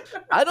take.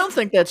 I don't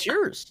think that's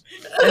yours.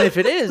 And if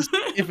it is,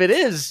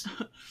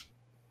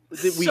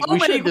 we So many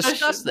should discuss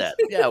questions. that.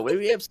 Yeah,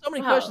 we have so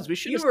many Wow, questions. We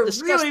should you just were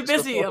discuss really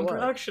this busy before on Hawaii.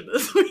 production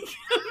this week.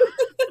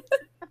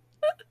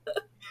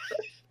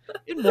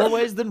 In more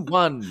ways than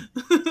one.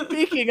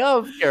 Speaking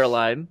of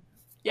Caroline,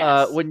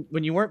 Yes.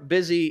 when you weren't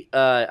busy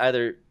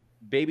either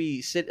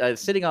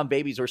sitting on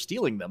babies or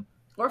stealing them,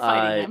 Or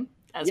fighting them,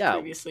 as yeah.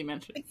 previously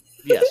mentioned.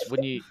 yes,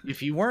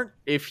 if you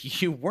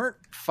weren't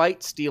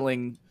fight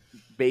stealing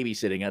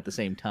babysitting at the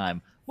same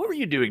time, what were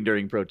you doing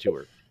during Pro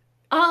Tour?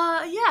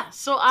 Yeah.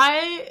 So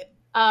I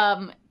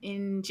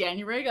in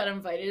January got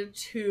invited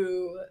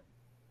to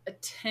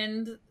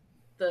attend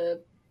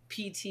the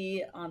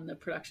PT on the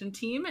production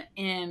team,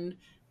 and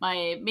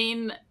my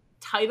main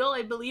title,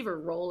 I believe, or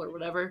role or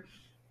whatever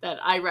that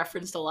I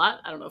referenced a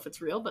lot, I don't know if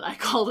it's real, but I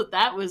called it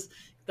that, was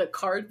the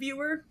card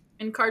viewer.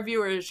 And card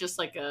viewer is just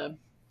like a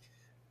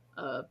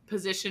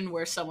position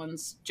where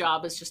someone's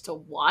job is just to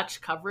watch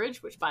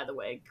coverage, which, by the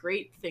way,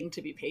 great thing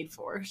to be paid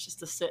for. It's just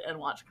to sit and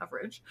watch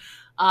coverage,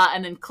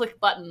 and then click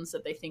buttons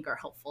that they think are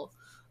helpful.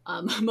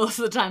 Most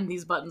of the time,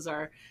 these buttons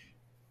are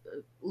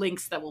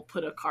links that will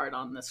put a card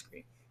on the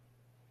screen.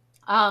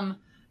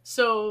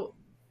 So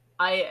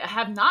I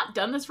have not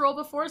done this role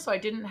before, so I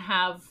didn't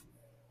have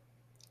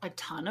a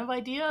ton of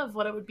idea of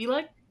what it would be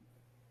like.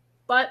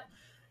 But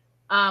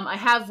I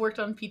have worked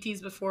on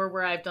PTs before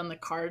where I've done the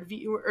card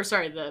viewer,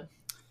 the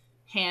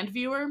hand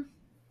viewer.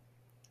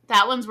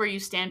 That one's where you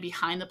stand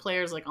behind the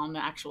players, like on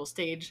the actual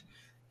stage,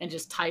 and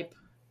just type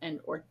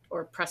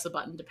or press a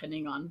button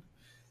depending on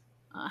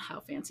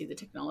how fancy the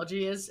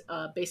technology is,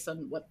 based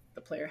on what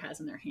the player has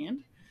in their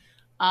hand.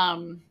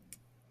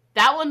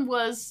 That one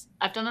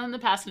I've done that in the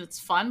past, and it's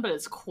fun, but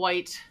it's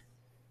quite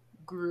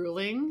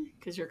grueling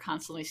because you're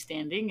constantly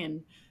standing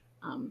and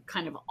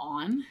kind of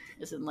on,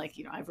 as in like,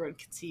 everyone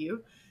can see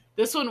you.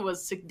 This one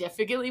was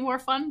significantly more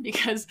fun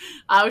because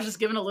I was just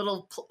given a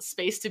little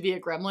space to be a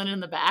gremlin in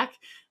the back.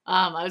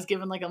 I was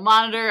given like a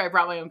monitor. I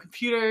brought my own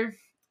computer,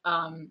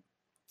 and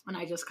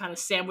I just kind of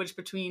sandwiched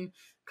between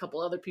a couple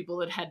other people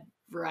that had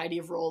a variety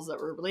of roles that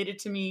were related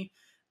to me.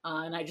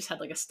 And I just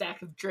had like a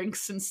stack of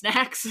drinks and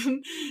snacks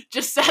and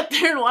just sat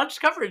there and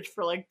watched coverage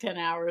for like 10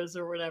 hours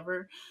or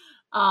whatever.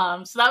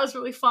 So that was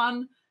really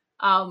fun.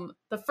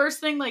 The first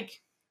thing,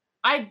 like,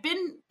 I'd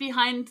been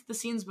behind the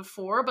scenes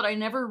before, but I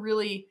never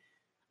really,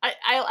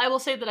 I will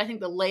say that I think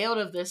the layout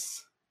of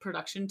this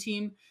production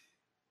team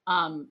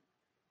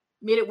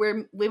made it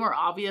way more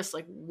obvious,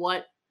 like,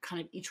 what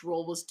kind of each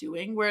role was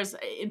doing. Whereas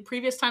in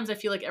previous times, I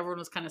feel like everyone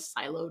was kind of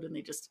siloed and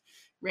they just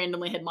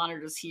randomly had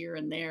monitors here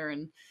and there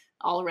and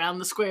all around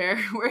the square.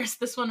 Whereas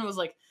this one was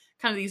like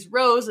kind of these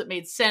rows that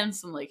made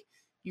sense, and like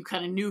you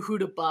kind of knew who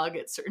to bug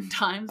at certain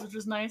times, which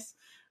was nice.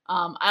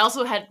 I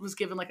also was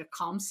given like a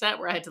comm set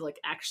where I had to like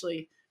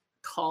actually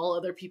call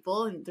other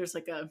people, and there's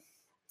like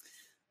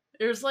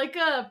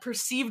a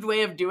perceived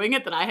way of doing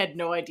it that I had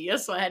no idea,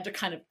 so I had to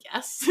kind of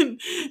guess, and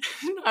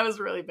I was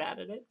really bad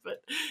at it,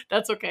 but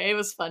that's okay. It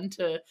was fun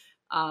to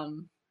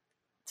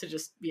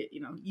just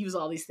use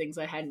all these things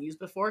I hadn't used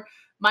before.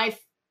 My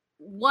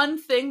one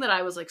thing that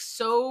I was like,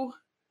 so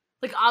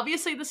like,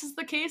 obviously this is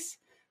the case,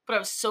 but I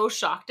was so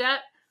shocked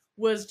at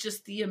was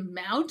just the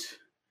amount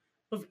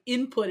of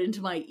input into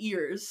my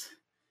ears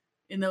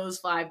in those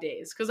 5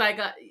 days. Because I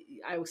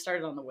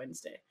started on the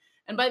Wednesday.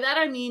 And by that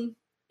I mean,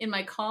 in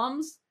my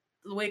comms,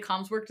 the way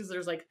comms worked is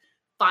there's like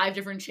 5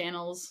 different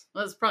channels.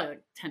 Well, it's probably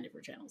like 10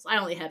 different channels. I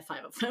only had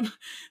 5 of them.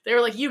 They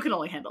were like, you can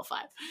only handle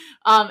 5.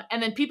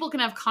 And then people can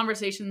have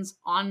conversations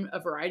on a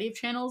variety of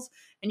channels,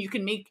 and you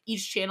can make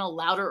each channel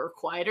louder or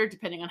quieter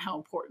depending on how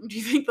important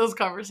you think those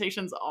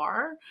conversations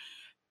are.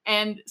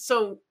 And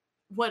so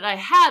what I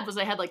had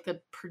like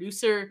the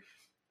producer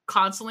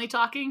constantly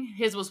talking.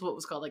 His was what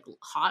was called like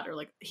hot, or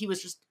like he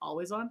was just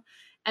always on.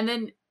 And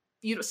then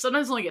you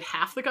sometimes only get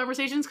half the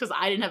conversations because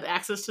I didn't have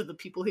access to the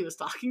people he was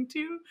talking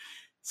to.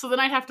 So then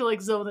I'd have to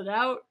like zone it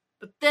out.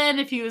 But then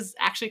if he was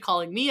actually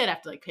calling me, I'd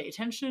have to like pay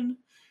attention.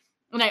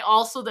 And I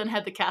also then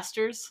had the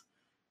casters,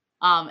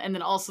 and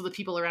then also the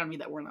people around me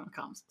that weren't on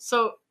comms.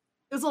 So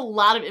it was a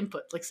lot of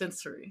input, like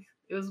sensory.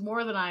 It was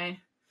more than I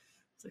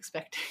was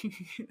expecting.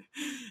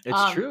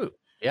 It's true.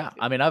 Yeah.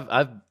 I mean, I've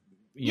I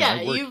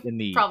work in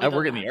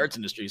the arts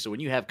industry. So when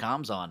you have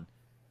comms on,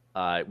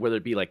 whether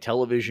it be like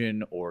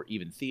television or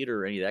even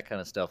theater or any of that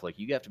kind of stuff, like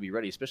you have to be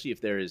ready, especially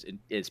if there is,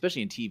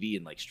 especially in TV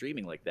and like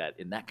streaming like that,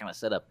 in that kind of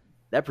setup,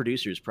 that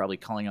producer is probably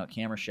calling out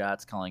camera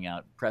shots, calling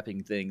out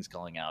prepping things,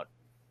 calling out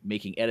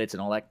making edits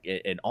and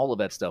all of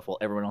that stuff while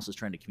everyone else is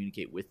trying to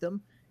communicate with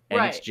them. And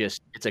right.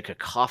 It's a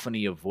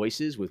cacophony of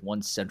voices with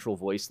one central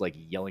voice, like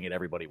yelling at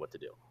everybody what to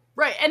do.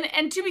 Right.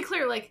 And to be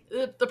clear, like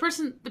the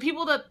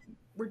people that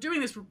were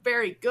doing this were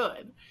very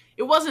good.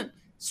 It wasn't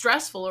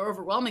stressful or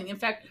overwhelming. In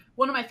fact,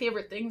 one of my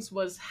favorite things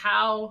was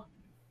how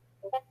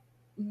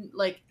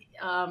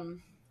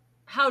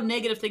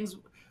negative things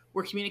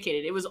were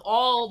communicated. It was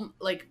all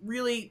like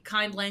really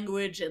kind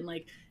language, and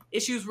like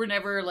issues were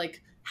never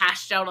like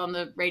hashed out on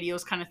the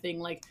radios kind of thing.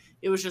 Like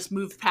it was just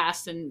moved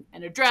past and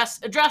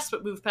addressed,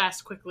 but moved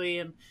past quickly.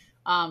 And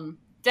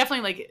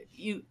definitely like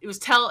it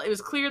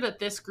was clear that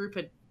this group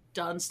had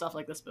done stuff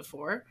like this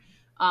before.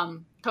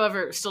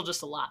 However, it was still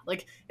just a lot.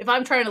 Like if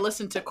I'm trying to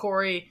listen to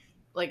Corey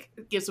like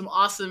give some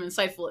awesome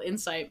insightful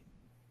insight,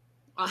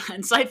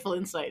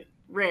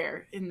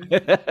 rare in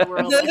the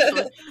world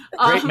actually.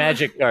 Great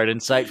magic card,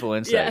 insightful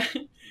insight.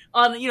 Yeah.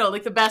 On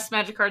like the best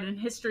magic card in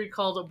history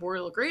called a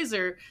Boreal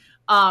Grazer.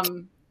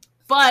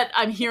 But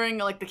I'm hearing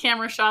like the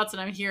camera shots,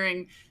 and I'm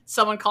hearing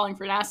someone calling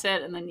for an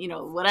asset, and then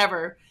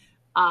whatever.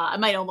 I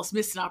might almost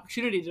miss an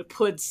opportunity to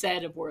put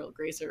said a Boreal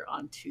Grazer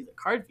onto the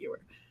card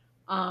viewer,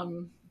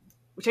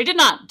 which I did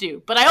not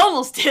do, but I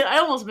almost did. I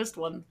almost missed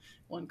one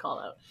call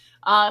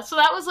out. So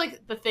that was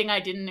like the thing I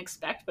didn't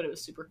expect, but it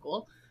was super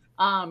cool.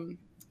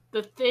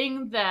 The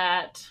thing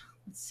that,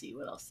 let's see,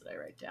 what else did I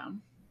write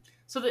down?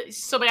 So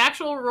my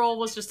actual role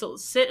was just to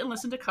sit and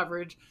listen to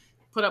coverage,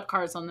 put up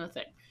cards on the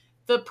thing.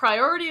 The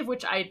priority of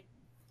which I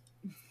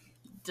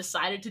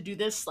decided to do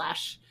this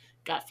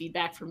 / got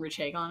feedback from Rich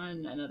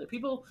Hagon and other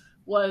people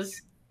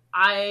was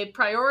I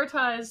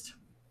prioritized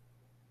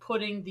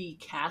putting the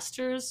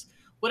casters,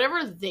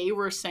 whatever they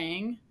were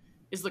saying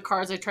is the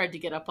cards I tried to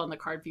get up on the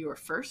card viewer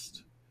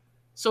first.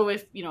 So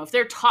if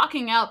they're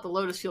talking out the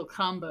Lotus Field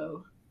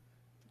combo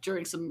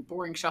during some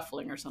boring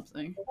shuffling or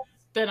something,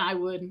 then I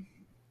would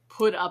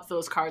put up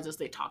those cards as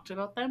they talked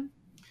about them.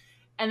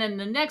 And then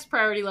the next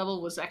priority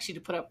level was actually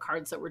to put up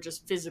cards that were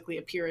just physically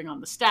appearing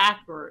on the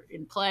stack or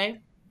in play.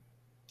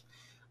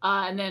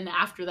 And then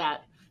after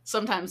that,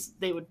 sometimes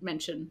they would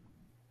mention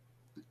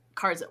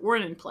cards that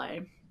weren't in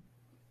play.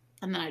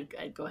 And then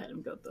I'd go ahead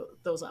and go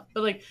those up.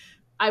 But like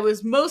I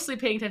was mostly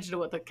paying attention to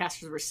what the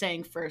casters were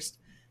saying first,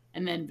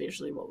 and then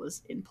visually what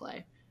was in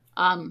play.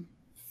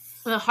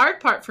 The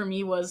hard part for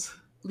me was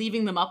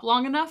leaving them up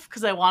long enough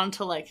because I wanted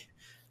to like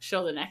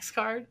show the next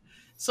card.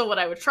 So what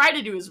I would try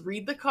to do is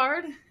read the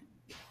card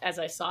as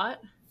I saw it,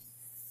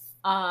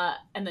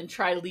 and then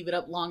try to leave it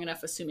up long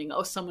enough, assuming,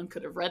 someone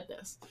could have read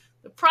this.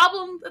 The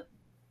problem that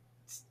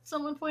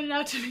someone pointed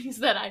out to me is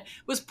that I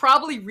was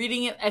probably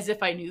reading it as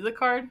if I knew the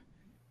card,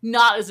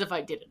 not as if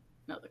I didn't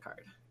know the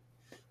card.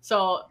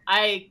 So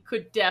I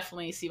could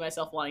definitely see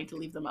myself wanting to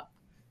leave them up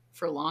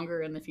for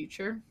longer in the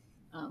future.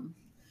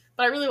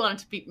 But I really wanted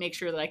to make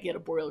sure that I get a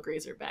Boreal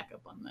Grazer back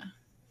up on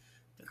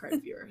the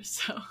card viewer.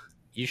 So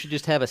you should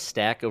just have a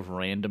stack of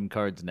random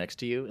cards next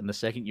to you, and the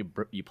second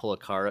you pull a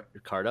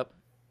card up,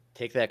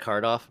 take that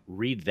card off,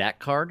 read that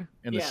card,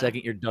 and the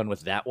second you're done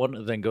with that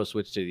one, then go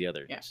switch to the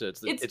other. Yeah. So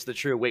it's the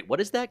true. Wait, what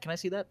is that? Can I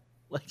see that?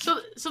 Like, so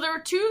there were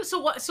two.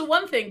 So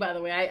one thing, by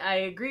the way, I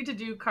agreed to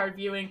do card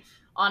viewing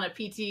on a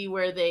PT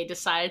where they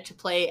decided to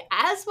play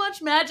as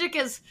much Magic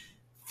as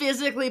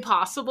physically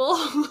possible.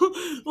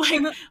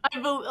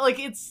 like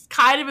it's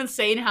kind of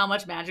insane how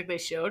much Magic they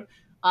showed,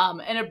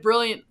 and a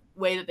brilliant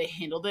way that they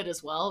handled it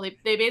as well.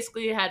 They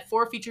basically had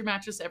 4 featured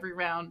matches every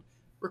round,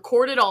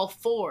 recorded all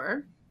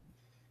 4,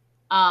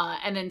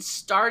 and then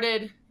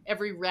started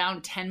every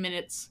round 10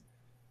 minutes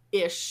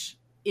ish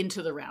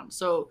into the round.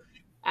 So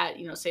at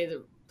say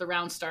the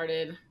round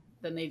started,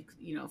 then they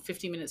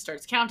 15 minutes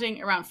starts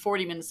counting. Around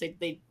 40 minutes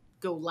they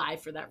go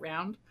live for that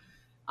round.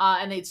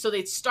 And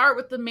they'd start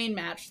with the main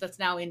match that's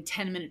now in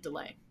 10-minute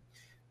delay.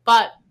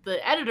 But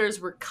the editors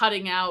were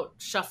cutting out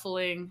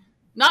shuffling,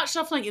 not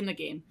shuffling in the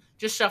game,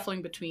 just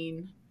shuffling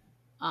between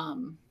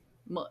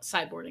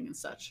sideboarding and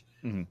such.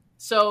 Mm-hmm.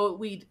 So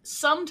we'd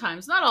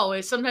sometimes, not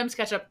always, sometimes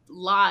catch up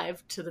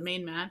live to the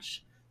main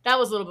match. That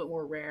was a little bit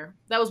more rare.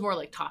 That was more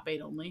like top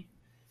 8 only.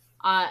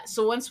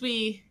 So once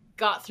we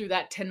got through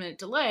that 10-minute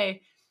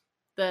delay,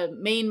 the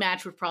main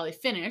match would probably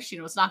finish.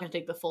 It's not going to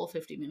take the full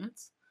 50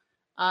 minutes.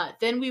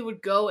 Then we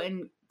would go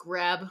and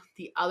grab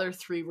the other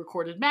 3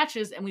 recorded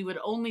matches, and we would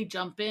only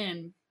jump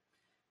in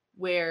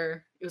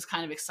where it was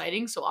kind of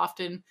exciting. So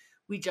often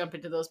we jump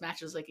into those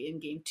matches like in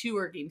game 2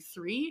 or game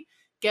 3,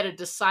 get a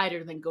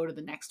decider, then go to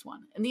the next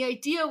one. And the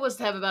idea was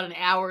to have about an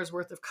hour's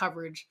worth of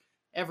coverage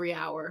every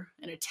hour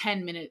and a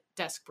 10-minute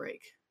desk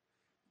break,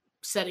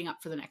 setting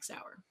up for the next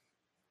hour.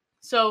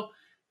 So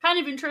kind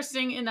of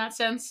interesting in that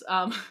sense.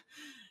 A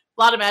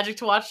lot of Magic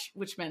to watch,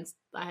 which meant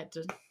I had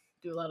to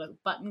do a lot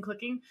of button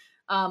clicking.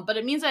 But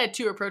it means I had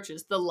 2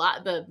 approaches.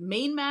 The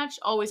main match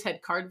always had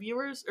hand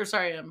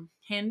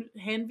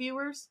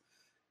viewers.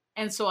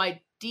 And so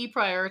I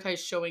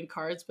deprioritized showing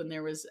cards when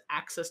there was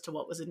access to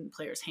what was in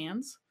players'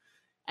 hands.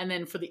 And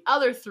then for the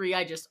other 3,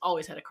 I just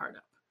always had a card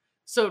up.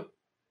 So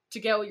to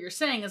get what you're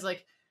saying is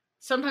like,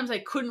 sometimes I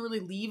couldn't really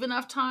leave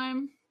enough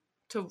time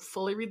to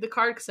fully read the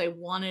card because I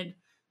wanted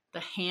the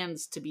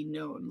hands to be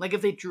known. Like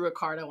if they drew a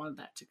card, I wanted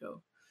that to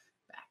go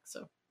back.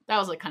 So that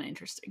was like kind of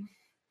interesting.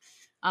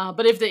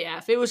 But if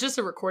it was just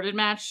a recorded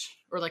match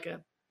or like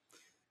a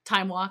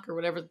time walk or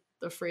whatever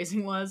the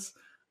phrasing was,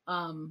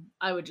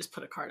 I would just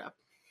put a card up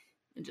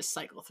and just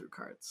cycle through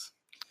cards.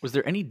 Was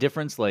there any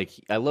difference? Like,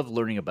 I love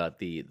learning about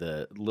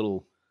the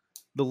little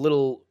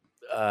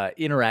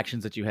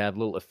interactions that you have,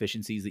 little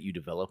efficiencies that you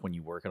develop when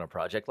you work on a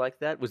project like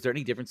that. Was there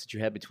any difference that you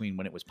had between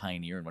when it was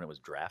Pioneer and when it was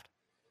Draft?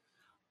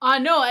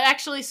 No,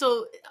 actually.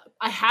 So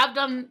I have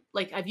done,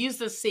 like, I've used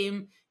the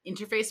same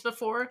interface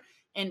before,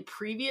 and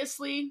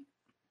previously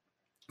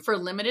for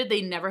Limited,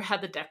 they never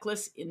had the deck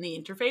list in the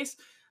interface.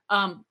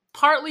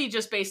 Partly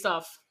just based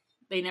off,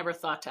 they never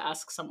thought to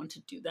ask someone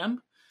to do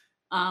them.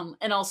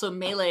 And also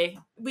Melee,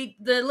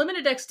 the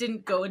Limited decks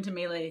didn't go into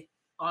Melee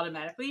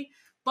automatically,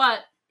 but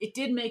it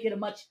did make it a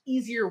much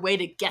easier way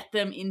to get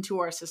them into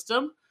our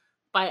system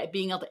by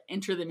being able to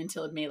enter them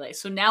into Melee.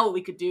 So now what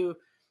we could do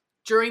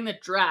during the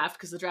draft,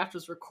 because the draft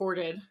was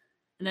recorded,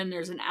 and then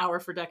there's an hour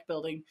for deck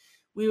building,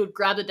 we would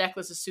grab the deck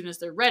list as soon as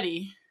they're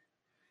ready,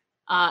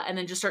 and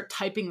then just start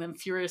typing them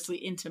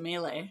furiously into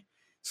Melee,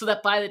 so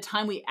that by the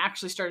time we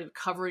actually started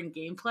covering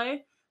gameplay,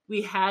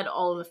 we had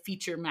all of the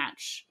feature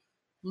match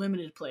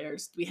Limited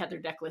players. We had their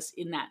deck list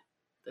in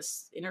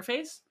this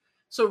interface.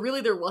 So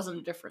really there wasn't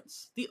a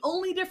difference. The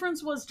only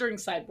difference was during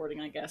sideboarding,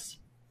 I guess.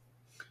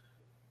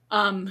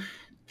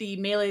 The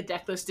Melee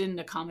deck list didn't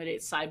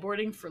accommodate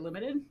sideboarding for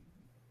Limited.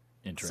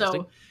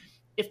 Interesting. So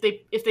if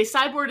they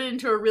sideboarded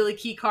into a really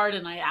key card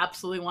and I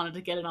absolutely wanted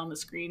to get it on the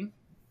screen,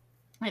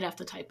 I'd have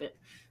to type it.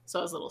 So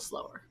I was a little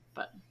slower.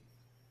 But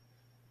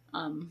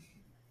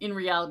in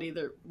reality,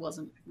 there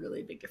wasn't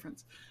really a big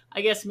difference.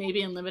 I guess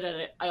maybe in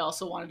Limited, I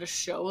also wanted to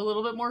show a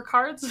little bit more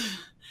cards.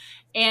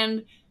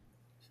 And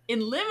in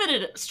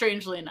Limited,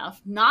 strangely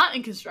enough, not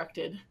in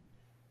Constructed,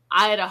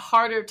 I had a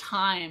harder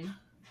time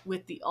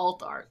with the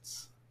alt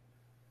arts.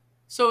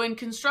 So in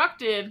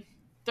Constructed,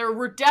 there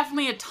were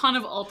definitely a ton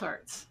of alt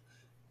arts.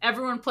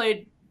 Everyone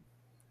played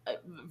a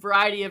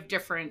variety of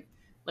different,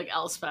 like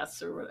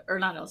Elspeths or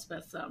not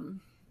Elspeths,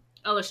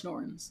 Elish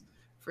Norns,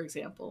 for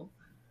example.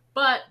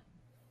 But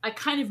I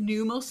kind of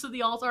knew most of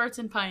the alt arts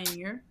in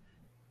Pioneer.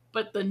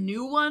 But the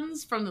new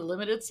ones from the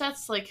Limited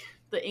sets, like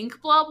the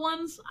ink blob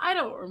ones, I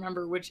don't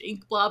remember which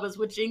ink blob is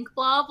which ink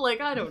blob. Like,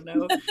 I don't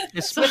know.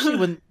 Especially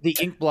when the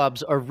ink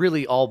blobs are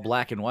really all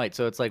black and white.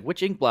 So it's like,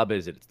 which ink blob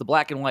is it? It's the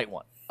black and white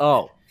one.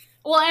 Oh.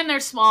 Well, and they're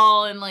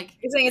small and like...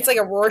 You're saying it's like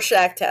a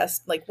Rorschach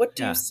test. Like, what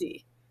do you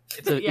see?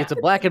 It's a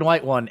black and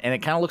white one, and it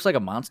kind of looks like a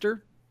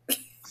monster.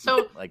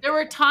 So there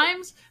were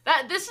times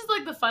that this is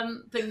like the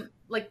fun thing.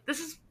 Like,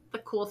 this is the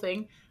cool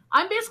thing.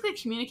 I'm basically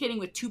communicating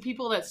with 2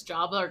 people that's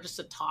job are just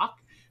to talk,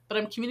 but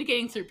I'm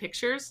communicating through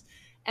pictures,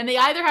 and they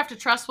either have to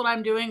trust what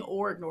I'm doing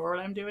or ignore what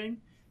I'm doing.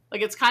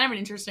 Like, it's kind of an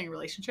interesting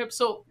relationship.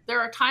 So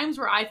there are times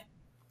where I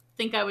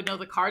think I would know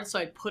the card, so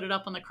I'd put it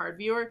up on the card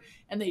viewer,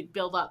 and they'd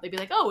build up. They'd be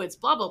like, oh, it's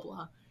blah, blah,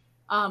 blah.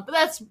 But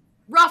that's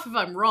rough if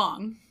I'm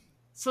wrong.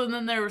 So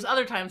then there was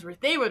other times where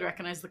they would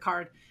recognize the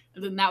card,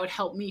 and then that would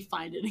help me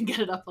find it and get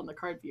it up on the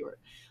card viewer.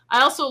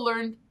 I also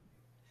learned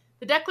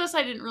the deck list,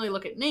 I didn't really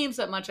look at names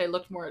that much. I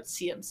looked more at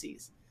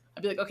CMCs.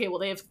 I'd be like, okay, well,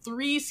 they have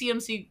 3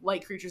 CMC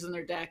white creatures in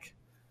their deck.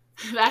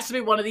 It has to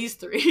be one of these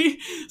 3.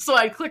 So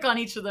I'd click on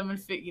each of them and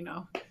fit,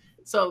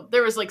 So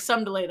there was like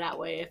some delay that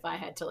way if I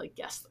had to like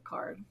guess the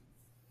card.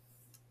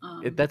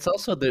 That's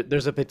also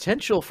there's a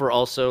potential for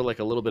also like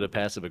a little bit of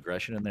passive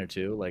aggression in there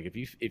too. Like if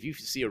you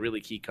see a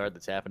really key card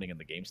that's happening in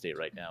the game state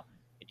right now,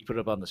 and you put it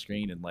up on the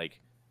screen, and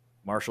like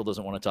Marshall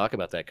doesn't want to talk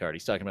about that card,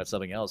 he's talking about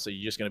something else. So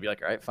you're just gonna be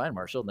like, all right, fine,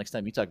 Marshall. Next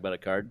time you talk about a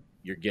card,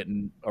 you're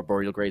getting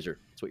Arboreal Grazer.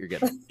 That's what you're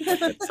getting.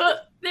 So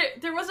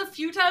there was a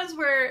few times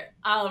where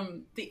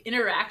the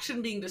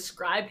interaction being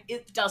described,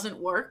 it doesn't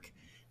work.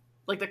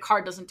 Like the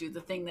card doesn't do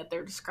the thing that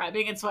they're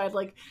describing, and so I'd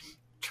like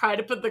try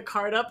to put the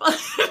card up on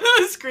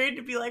the screen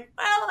to be like,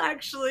 well,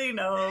 actually,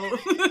 no.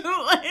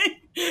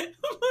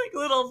 like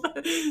little,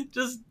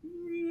 just,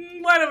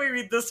 why don't we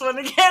read this one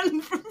again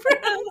for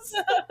friends?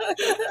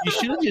 You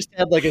should have just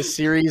had like a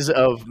series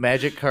of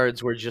Magic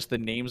cards where just the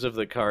names of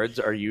the cards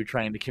are you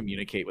trying to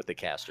communicate with the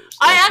casters.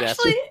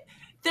 Like,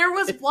 There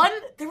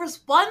was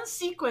one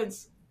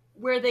sequence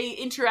where they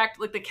interact,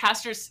 like the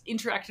casters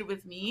interacted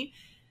with me,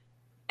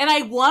 and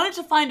I wanted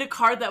to find a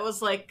card that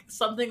was like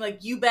something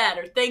like "you bet"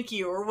 or "thank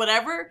you" or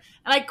whatever,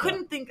 and I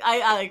couldn't think.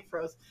 I like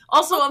froze.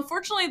 Also,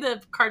 unfortunately,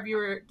 the card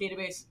viewer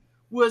database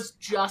was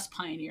just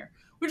Pioneer,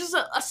 which is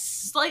a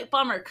slight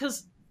bummer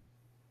because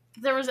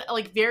there was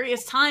like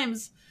various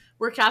times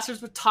where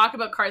casters would talk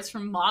about cards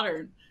from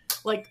Modern.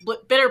 Like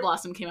Bitter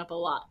Blossom came up a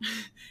lot,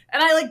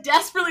 and I like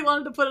desperately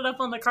wanted to put it up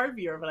on the card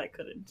viewer, but I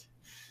couldn't.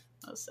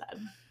 That was sad.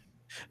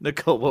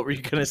 Nicole, what were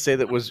you going to say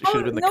that should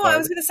have been the card? I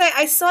was going to say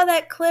I saw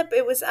that clip.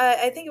 It was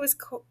I think it was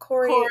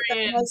Corey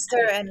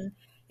Monster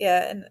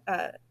and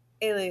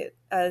Elliot.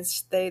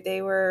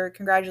 They were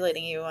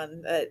congratulating you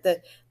on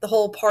the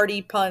whole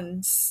party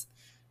puns.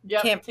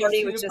 Yep, Camp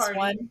party was just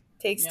one.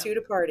 Takes two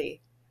to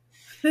party.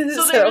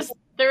 So there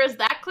was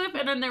that clip,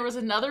 and then there was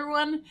another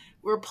one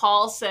where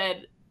Paul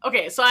said,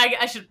 "Okay, so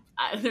I should."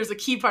 There's a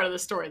key part of the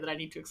story that I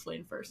need to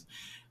explain first.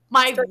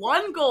 My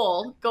one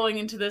goal going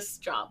into this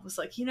job was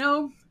like,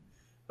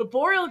 the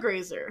Boreal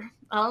Grazer.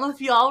 I don't know if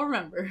you all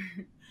remember.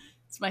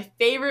 It's my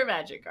favorite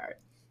Magic card.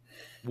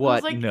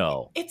 What? Like,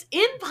 no. It's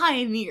in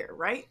Pioneer,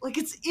 right? Like,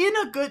 it's in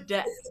a good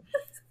deck.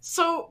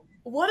 So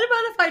what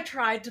about if I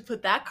tried to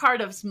put that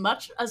card as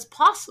much as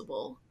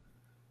possible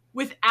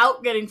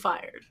without getting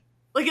fired?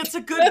 Like, it's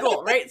a good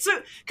goal, right?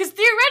 So, because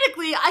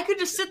theoretically, I could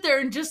just sit there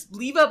and just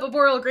leave up a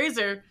Boreal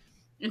Grazer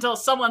until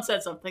someone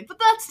said something. But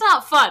that's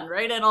not fun,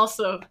 right? And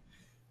also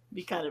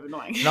be kind of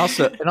annoying. And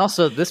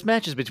also, this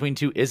match is between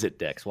two Izzet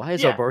decks. Why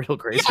is Arboreal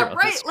Grazer on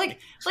right. this? Like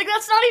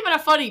that's not even a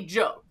funny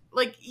joke.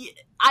 Like,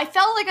 I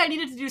felt like I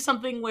needed to do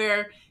something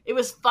where it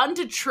was fun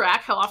to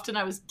track how often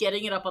I was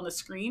getting it up on the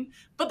screen,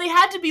 but they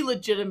had to be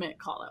legitimate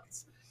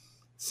callouts.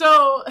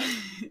 So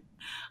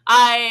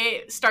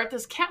I start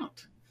this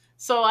count.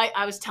 So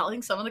I was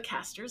telling some of the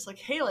casters, like,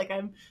 hey, like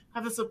I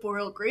have this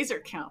Boreal Grazer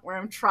count where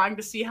I'm trying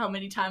to see how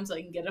many times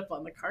I can get up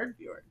on the card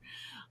viewer.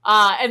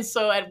 And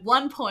so at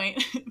one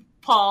point,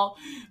 Paul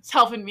was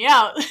helping me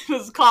out,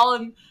 was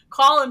calling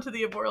to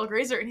the Boreal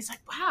Grazer, and he's like,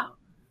 wow,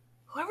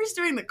 whoever's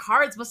doing the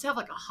cards must have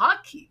like a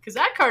hotkey, because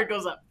that card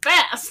goes up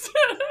fast.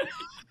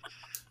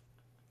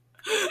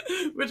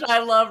 Which I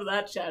loved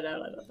that shout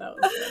out. I thought that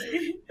was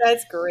funny.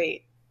 That's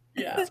great.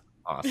 Yeah.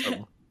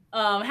 Awesome.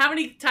 How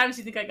many times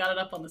do you think I got it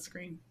up on the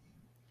screen?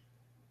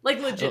 Like,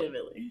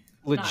 legitimately.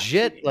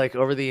 Legit, like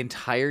over the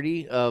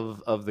entirety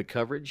of the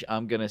coverage,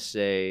 I'm going to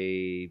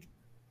say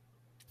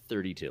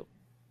 32.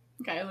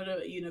 Okay, what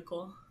about you,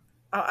 Nicole?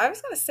 I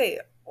was going to say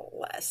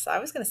less. I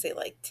was going to say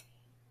like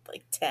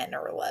 10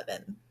 or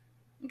 11.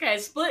 Okay,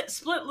 split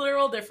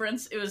literal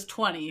difference. It was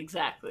 20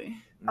 exactly.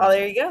 Oh,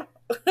 there you go.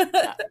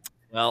 Yeah.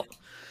 Well,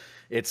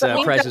 it's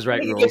Price is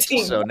Right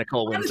rules, so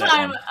Nicole wins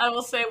that one. I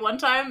will say one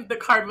time the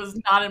card was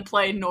not in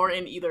play nor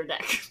in either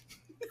deck.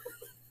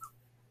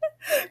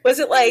 Was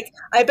it like,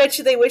 I bet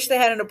you they wish they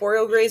had an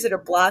Boreal Grazer to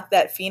block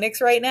that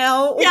Phoenix right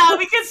now? Yeah,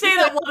 we could say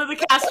that one of the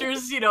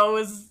casters,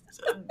 was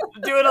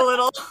doing a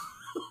little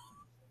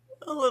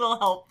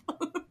help.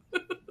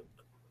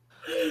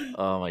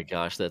 Oh my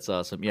gosh, that's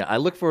awesome. Yeah, I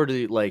look forward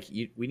to,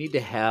 we need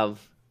to have,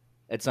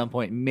 at some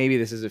point, maybe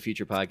this is a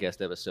future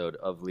podcast episode,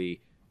 of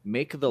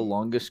make the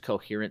longest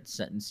coherent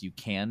sentence you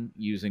can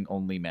using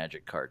only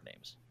Magic card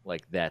names.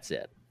 Like, that's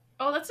it.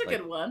 Oh, that's a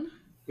good one.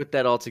 Put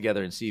that all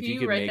together and see if you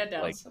can write make that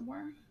down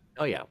somewhere.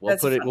 Oh yeah, we'll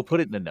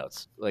put it in the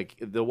notes. Like,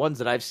 the ones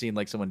that I've seen,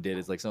 like someone did,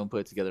 is like someone put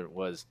it together. It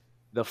was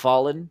the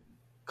Fallen,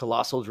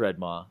 Colossal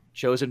Dreadmaw,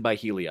 chosen by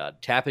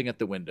Heliod, tapping at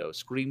the window,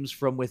 screams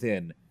from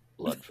within,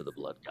 blood for the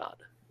blood god.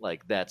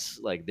 Like,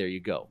 that's like, there you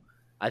go.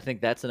 I think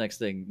that's the next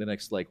thing. The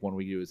next one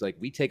we do is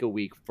we take a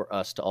week for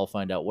us to all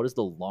find out what is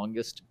the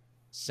longest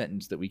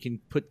sentence that we can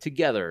put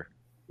together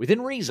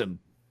within reason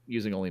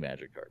using only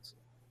Magic cards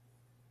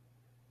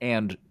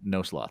and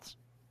no sloths.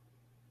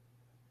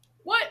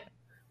 What?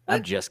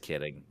 I'm just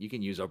kidding. You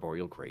can use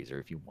Arboreal Grazer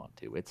if you want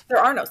to. There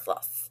are no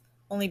sloths,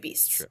 only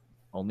beasts. True.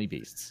 Only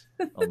beasts.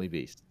 Only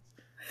beasts.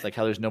 It's like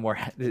how there's no more.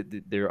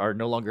 There are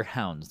no longer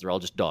hounds. They're all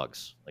just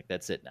dogs. Like,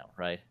 that's it now,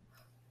 right?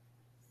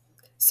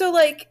 So,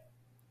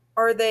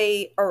 are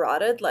they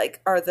errated?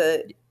 Are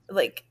the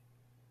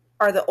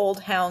old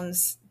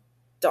hounds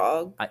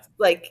dog?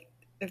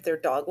 If they're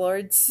dog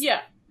lords?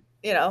 Yeah.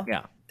 Yeah.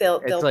 They'll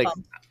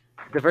pump.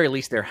 At the very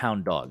least, they're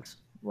hound dogs.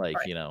 Right.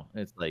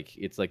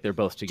 It's like they're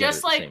both together.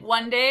 Just like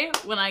one day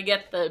when I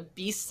get the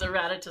beasts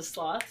errated to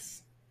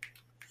sloths.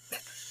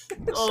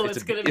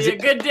 It's gonna be a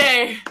good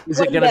day. Is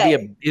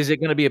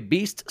it gonna be a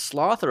beast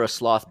sloth or a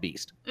sloth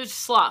beast? It's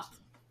sloth.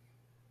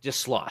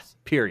 Just sloth.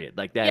 Period.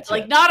 Like, that's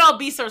it. Not all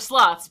beasts are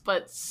sloths,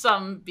 but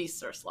some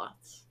beasts are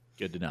sloths.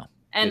 Good to know.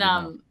 And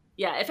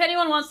if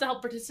anyone wants to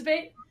help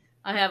participate,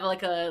 I have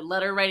a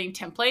letter writing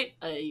template.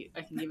 I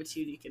can give it to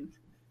you. You can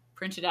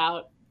print it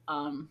out.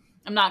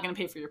 I'm not going to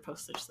pay for your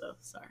postage, though.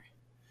 Sorry.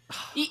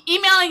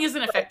 Emailing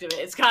isn't effective.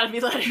 It's got to be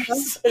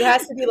letters. It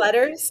has to be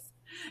letters.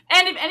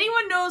 And if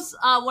anyone knows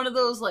one of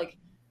those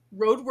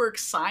Roadwork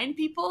sign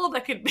people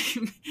that could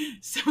be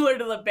similar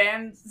to the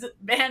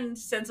band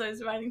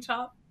Sensei's Writing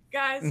Shop,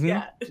 guys? Mhm.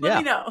 Yeah, let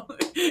me know.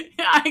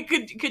 I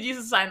could use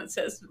a sign that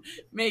says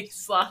 "Make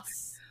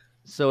sloths."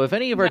 So if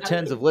any of our Magic.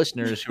 tens of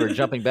listeners who are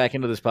jumping back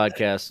into this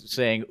podcast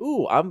saying,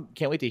 "Ooh,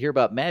 can't wait to hear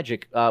about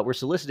magic," we're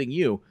soliciting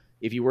you.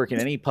 If you work in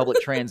any public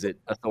transit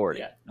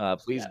authority,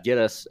 please get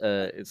us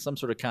some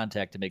sort of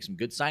contact to make some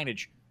good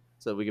signage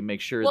so that we can make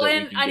sure that we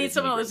can I get need as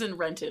someone many who lives in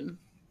Renton.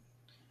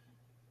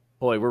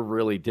 Boy, we're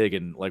really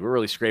digging. Like, we're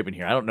really scraping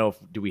here. I don't know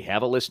do we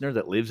have a listener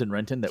that lives in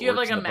Renton that Do you have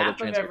works like a in the public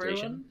map of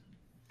transportation? everyone?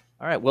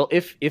 All right. Well,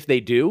 if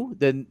they do,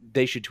 then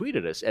they should tweet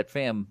at us at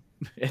Fam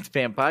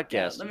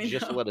Podcast let me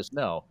just to know. let us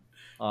know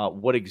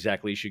what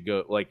exactly should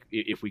go. Like,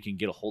 if we can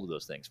get a hold of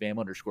those things,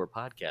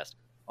 Fam_podcast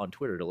on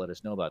Twitter to let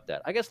us know about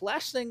that. I guess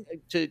last thing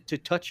to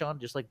touch on,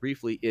 just like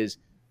briefly, is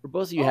for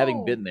both of you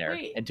having been there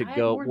wait, and to I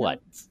go, had more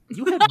what? notes.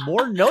 You had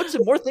more notes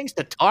and more things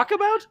to talk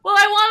about? Well,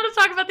 I wanted to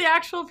talk about the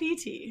actual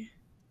PT.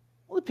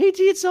 Well, the PT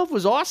itself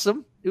was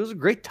awesome. It was a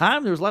great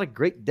time. There was a lot of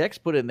great decks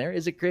put in there.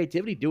 Is it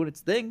creativity doing its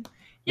thing?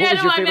 Yeah, What was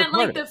no, your I favorite meant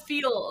part like of the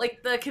feel,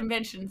 like the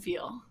convention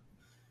feel.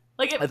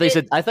 Like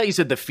I thought you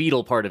said the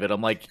fetal part of it.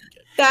 I'm like,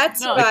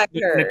 That's No, what I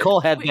heard. Nicole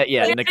had that.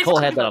 Yeah, I Nicole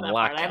had talked that about on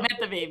part. I lockdown. meant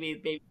the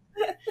baby.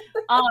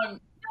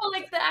 No,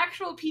 like the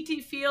actual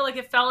PT feel, like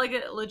it felt like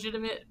a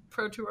legitimate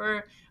pro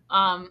tour.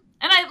 And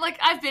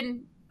I've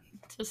been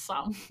to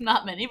some,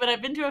 not many, but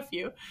I've been to a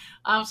few.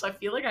 So I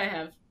feel like I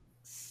have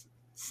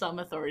some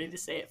authority to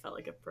say it felt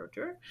like a pro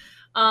tour.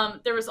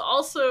 There was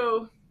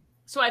also,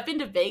 so I've been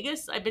to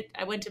Vegas.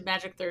 I went to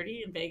Magic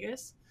 30 in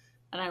Vegas,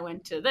 and I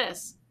went to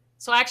this.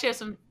 So I actually have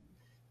some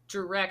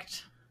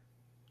direct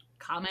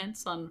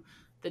comments on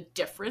the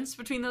difference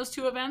between those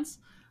two events.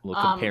 We'll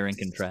compare and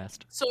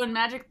contrast. So in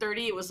Magic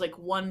 30, it was like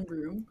one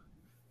room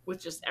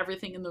with just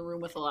everything in the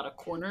room with a lot of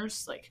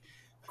corners, like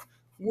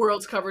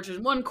Worlds coverage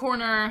in one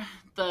corner,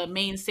 the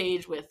main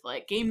stage with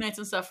like game nights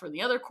and stuff in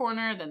the other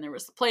corner. Then there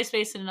was the play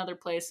space in another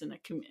place, and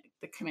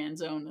the command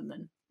zone, and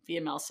then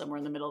VML somewhere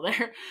in the middle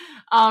there.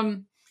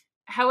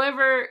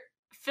 However,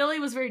 Philly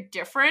was very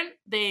different.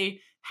 They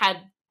had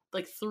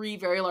like 3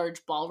 very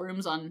large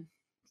ballrooms on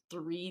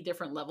 3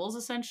 different levels,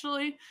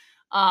 essentially.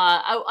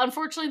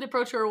 Unfortunately, the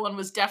Pro Tour one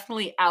was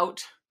definitely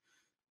out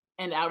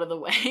of the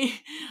way,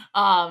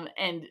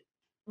 and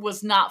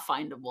was not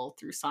findable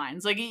through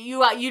signs. Like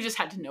you just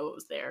had to know it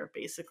was there.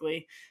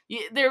 Basically,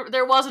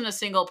 there wasn't a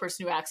single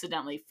person who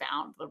accidentally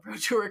found the Pro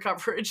Tour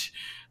coverage.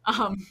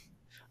 I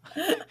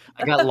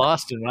got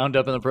lost and wound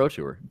up in the Pro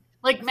Tour.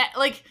 Like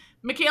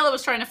Michaela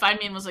was trying to find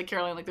me and was like,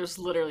 Caroline, like there's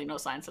literally no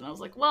signs, and I was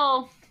like,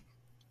 well,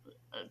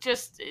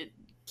 just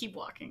keep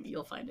walking,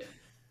 you'll find it.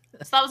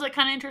 So that was like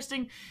kind of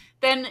interesting.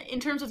 Then in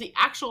terms of the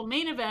actual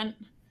main event,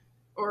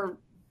 or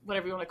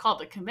whatever you want to call it,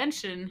 the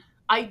convention,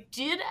 I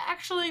did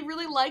actually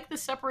really like the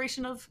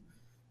separation of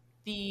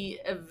the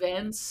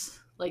events,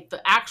 like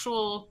the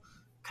actual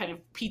kind of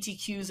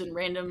PTQs and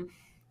random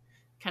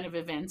kind of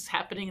events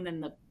happening, and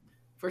then the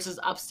versus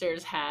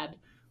upstairs had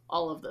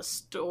all of the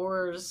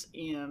stores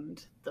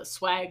and the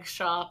swag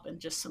shop and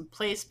just some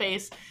play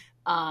space,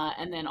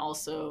 and then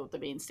also the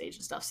main stage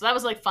and stuff. So that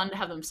was like fun to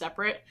have them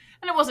separate,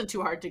 and it wasn't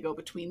too hard to go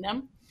between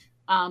them.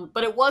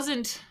 But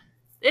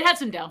it had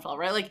some downfall,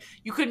 right? Like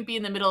you couldn't be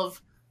in the middle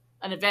of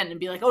an event and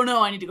be like, oh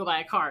no, I need to go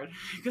buy a card,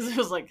 because it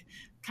was like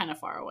kind of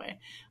far away.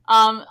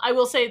 I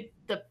will say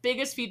the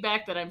biggest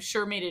feedback that I'm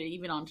sure made it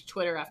even onto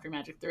Twitter after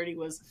Magic 30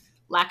 was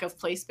lack of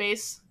play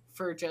space.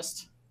 For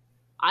just,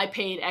 I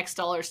paid X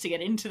dollars to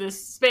get into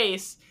this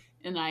space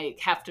and I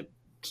have to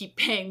keep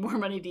paying more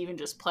money to even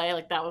just play.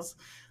 Like that was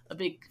a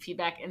big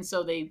feedback. And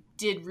so they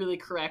did really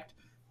correct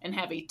and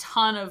have a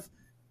ton of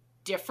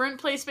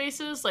different play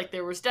spaces. Like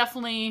there was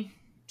definitely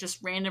just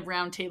random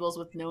round tables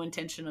with no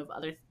intention of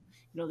other,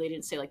 they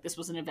didn't say like this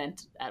was an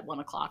event at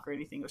 1:00 or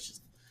anything. It was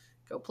just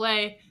go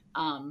play.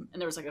 And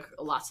there was like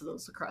lots of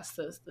those across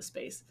the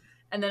space.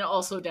 And then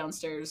also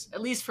downstairs,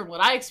 at least from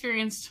what I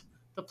experienced,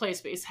 the play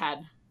space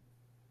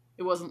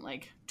it wasn't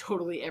like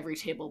totally every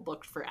table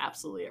booked for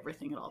absolutely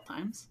everything at all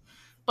times.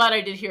 But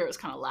I did hear it was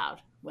kind of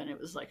loud when it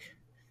was like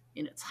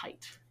in its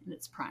height, in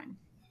its prime.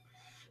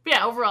 But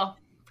yeah, overall,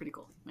 pretty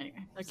cool.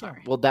 Anyway,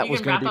 sorry. Well, that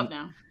was going to be up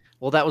now.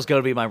 Well, that was going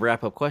to be my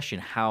wrap up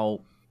question.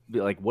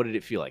 What did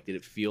it feel like? Did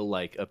it feel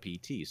like a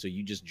PT? So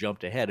you just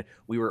jumped ahead.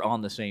 We were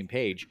on the same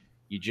page.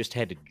 You just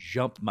had to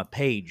jump my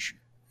page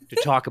to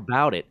talk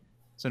about it.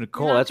 So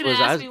Nicole, that's what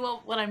ask me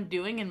what I'm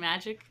doing in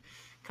Magic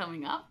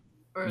coming up,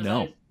 or is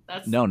no,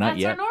 that's not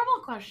yet. That's our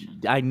normal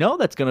question. I know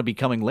that's going to be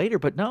coming later,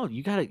 but no,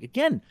 you got to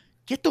again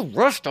get the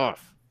rust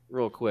off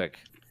real quick.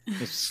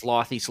 Miss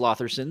Slothy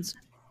Slothersons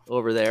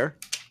over there.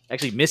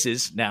 Actually,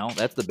 Mrs. now.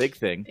 That's the big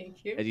thing.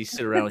 Thank you. As you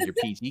sit around with your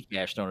PT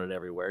cash thrown it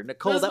everywhere.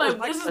 Nicole,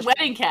 this is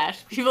wedding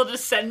cash. People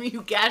just send me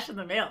cash in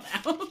the mail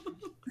now.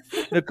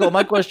 Nicole,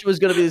 my question was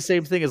going to be the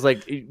same thing as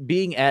like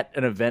being at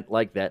an event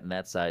like that in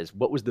that size.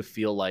 What was the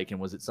feel like? And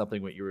was it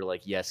something where you were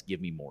like, yes, give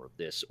me more of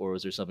this? Or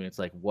was there something that's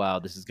like, wow,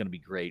 this is going to be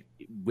great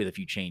with a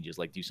few changes,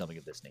 like do something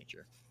of this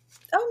nature?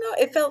 Oh no,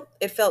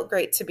 it felt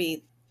great to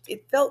be.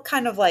 It felt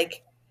kind of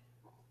like,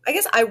 I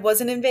guess I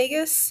wasn't in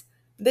Vegas.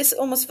 This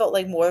almost felt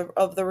like more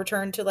of the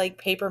return to like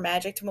paper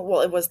Magic. Well,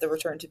 it was the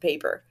return to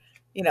paper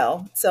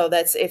So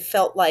it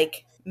felt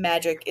like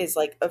Magic is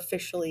like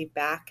officially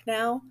back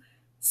now.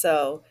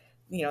 So,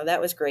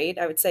 that was great.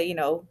 I would say,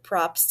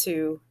 props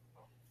to,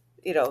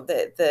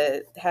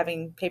 the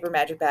having Paper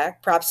Magic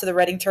back. Props to the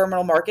Reading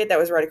Terminal Market that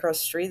was right across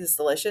the street. It's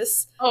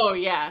delicious. Oh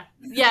yeah.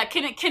 Yeah,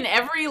 can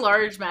every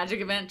large Magic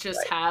event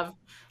just have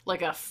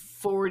like a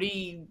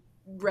 40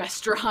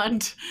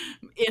 restaurant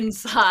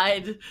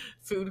inside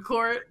food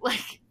court?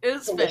 Like,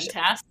 it's Delicious.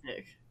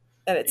 fantastic.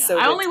 And it's so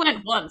I good. only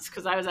went once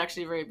because I was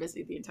actually very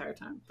busy the entire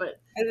time, but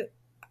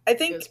I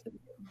think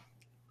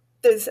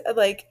there's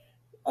like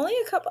only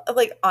a couple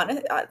like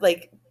honest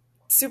like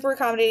super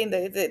accommodating.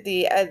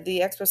 The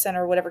Expo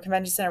Center, whatever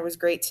convention center, was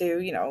great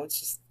too. It's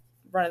just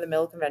run of the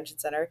mill convention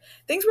center.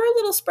 Things were a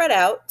little spread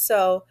out,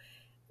 so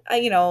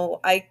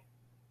I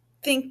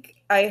think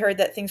I heard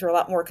that things were a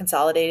lot more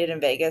consolidated in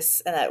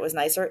Vegas, and that it was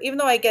nicer. Even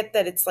though I get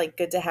that it's like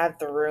good to have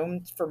the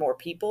room for more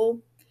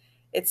people,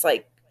 it's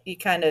like you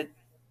kind of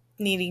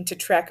needing to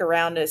trek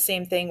around. The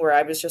same thing where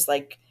I was just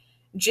like,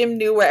 Jim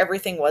knew where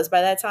everything was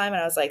by that time,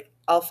 and I was like,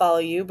 I'll follow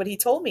you. But he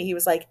told me, he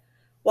was like,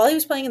 while he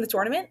was playing in the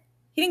tournament,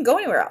 he didn't go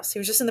anywhere else. He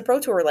was just in the Pro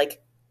Tour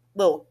like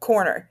little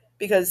corner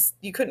because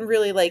you couldn't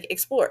really like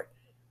explore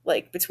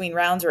like between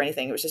rounds or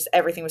anything. It was just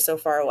everything was so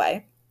far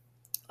away.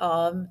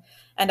 And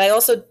I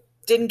also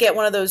didn't get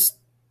one of those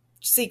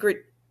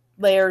secret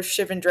lair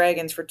Shivan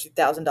dragons for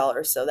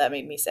 $2,000, so that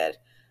made me sad.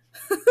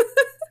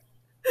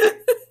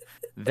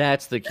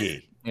 That's the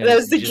key. That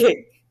was the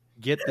key.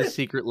 Get the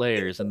secret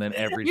layers, and then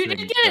everything. You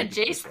did get a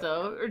Jace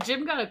though, or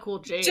Jim got a cool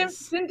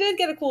Jace. Jim did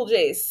get a cool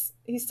Jace.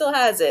 He still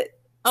has it.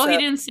 Oh, so. He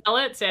didn't sell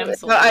it. Sam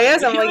sold it. I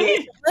guess I'm like,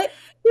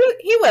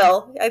 he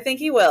will. I think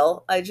he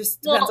will. I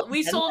just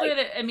we sold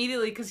it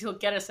immediately because he'll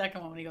get a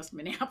second one when he goes to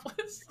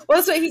Minneapolis.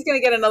 Well, so he's going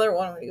to get another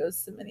one when he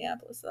goes to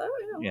Minneapolis. So,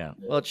 yeah.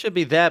 Well, it should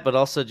be that, but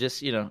also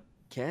just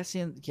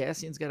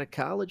Cassian's got a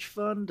college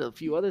fund, a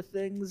few other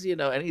things,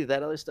 any of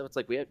that other stuff. It's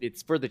like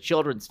it's for the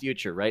children's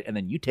future, right? And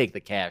then you take the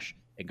cash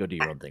and go do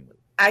your own thing with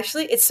it.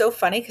 Actually, it's so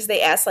funny because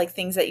they asked like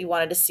things that you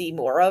wanted to see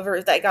more of,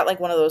 or that got like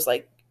one of those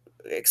like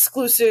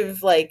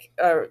exclusive like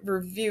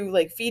review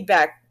like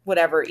feedback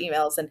whatever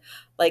emails, and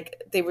like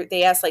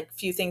they asked like a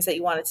few things that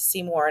you wanted to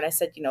see more, and I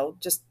said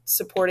just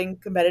supporting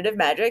competitive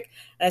Magic,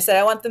 and I said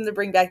I want them to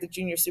bring back the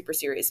Junior Super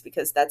Series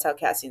because that's how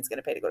Cassian's going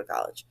to pay to go to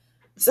college.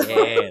 So,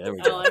 yeah, there we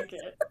go. I like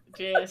it.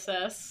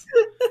 JSS.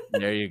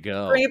 There you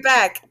go. Bring it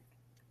back.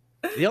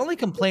 The only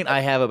complaint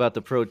I have about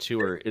the Pro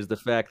Tour is the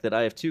fact that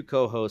I have two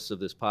co-hosts of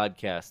this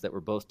podcast that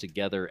were both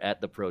together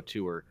at the Pro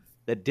Tour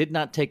that did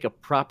not take a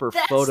proper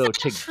photo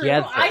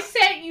together. True. I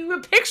sent you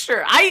a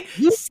picture. I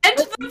sent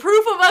the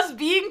proof of us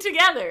being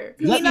together.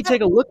 Let me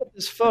take a look at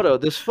this photo.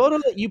 This photo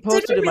that you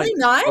posted in my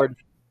Discord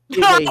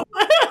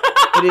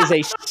it is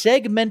a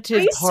segmented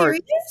Are you part.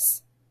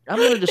 Serious? I'm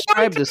going to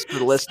describe this for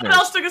the listeners. Someone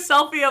else took a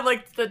selfie of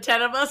like the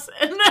 10 of us,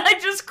 and then I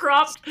just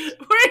cropped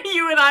where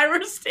you and I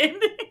were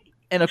standing.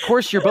 And of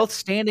course, you're both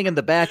standing in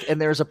the back,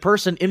 and there's a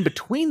person in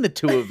between the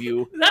two of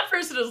you. That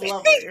person is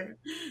lovely.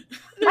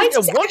 He's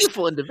a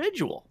wonderful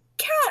individual.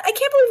 I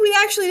can't believe we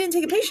actually didn't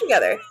take a picture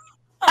together.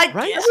 I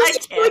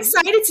was so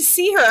excited to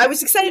see her. I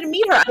was excited to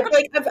meet her.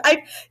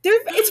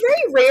 It's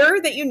very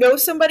rare that you know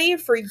somebody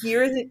for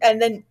years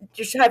and then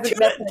just haven't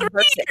met them in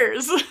person. 3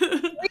 years.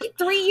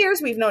 3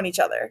 years we've known each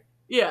other.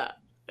 Yeah,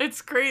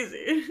 it's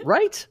crazy.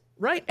 Right.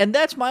 And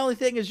that's my only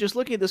thing is just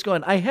looking at this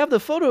going, I have the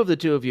photo of the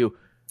two of you,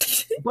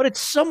 but it's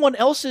someone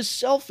else's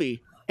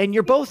selfie, and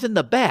you're both in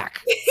the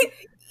back.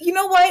 You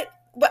know what?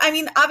 I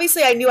mean,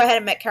 obviously I knew I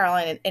hadn't met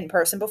Caroline in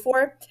person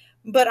before,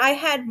 but I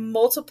had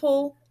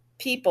multiple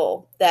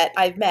people that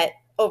I've met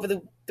over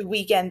the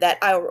weekend that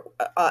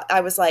I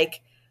was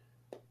like,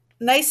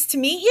 nice to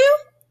meet you,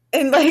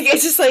 and like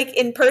it's just like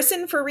in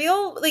person for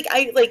real. Like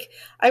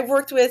I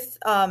worked with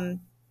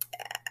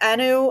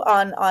Anu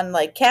on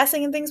like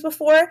casting and things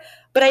before,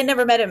 but I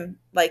never met him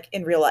like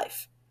in real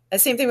life.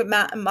 And same thing with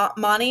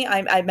Monty.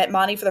 I met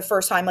Monty for the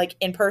first time like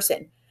in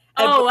person.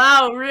 Oh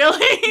wow,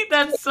 really?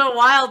 That's so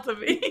wild to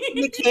me.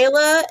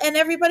 Michaela and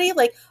everybody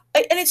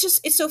and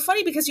it's so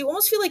funny because you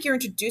almost feel like you're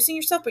introducing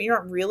yourself, but you're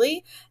not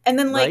really. And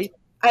then like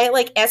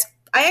right.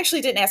 I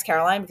actually didn't ask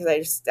Caroline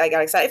because I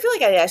got excited. I feel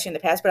like I asked you in the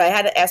past, but I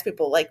had to ask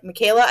people like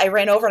Michaela. I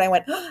ran over and I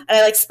went and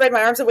I like spread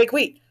my arms and like,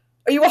 wait,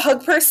 are you a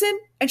hug person?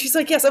 And she's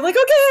like, yes. I'm like,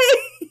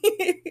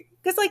 okay.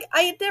 Because like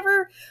I had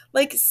never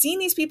like seen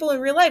these people in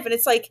real life, and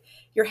it's like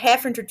you're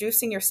half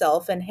introducing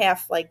yourself and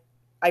half like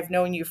I've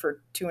known you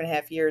for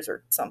 2.5 years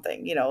or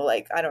something,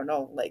 like I don't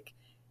know, like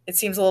it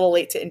seems a little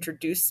late to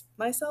introduce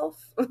myself.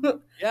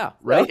 Yeah,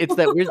 right. It's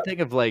that weird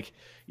thing of like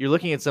you're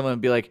looking at someone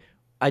and be like,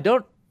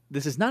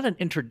 this is not an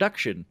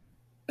introduction,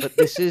 but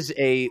this is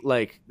a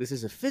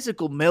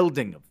physical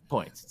melding of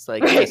points. It's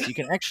like, yes,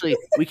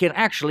 we can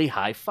actually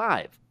high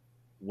five.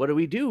 What do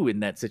we do in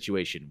that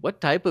situation? What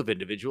type of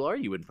individual are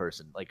you in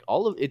person? Like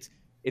all of it's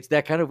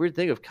that kind of weird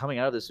thing of coming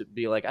out of this and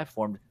be like, I've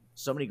formed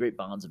so many great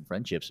bonds and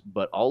friendships,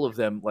 but all of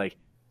them like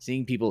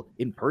seeing people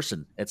in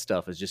person at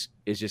stuff is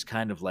just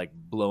kind of like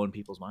blowing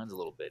people's minds a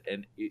little bit.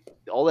 And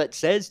all that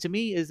says to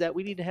me is that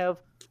we need to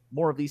have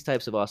more of these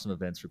types of awesome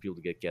events for people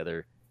to get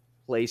together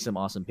play some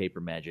awesome paper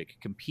Magic,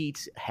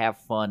 compete, have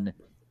fun,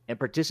 and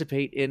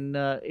participate in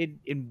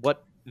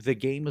what the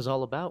game is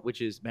all about,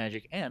 which is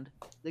Magic and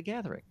the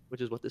Gathering, which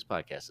is what this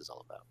podcast is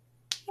all about.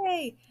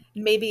 Hey,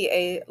 maybe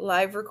a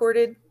live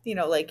recorded,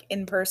 like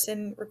in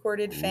person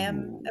recorded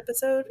fam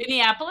episode.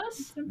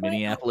 Minneapolis?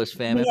 Minneapolis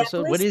fam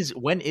episode.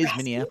 When is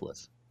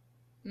Minneapolis?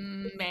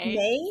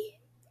 May.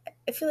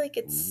 I feel like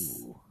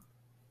it's.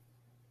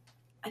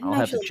 I'll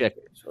have to check.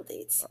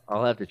 Dates.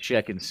 I'll have to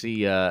check and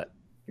see.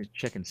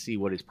 Check and see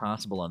what is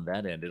possible on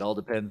that end. It all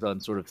depends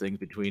on sort of things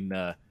between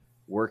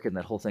work and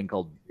that whole thing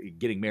called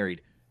getting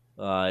married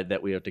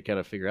that we have to kind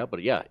of figure out.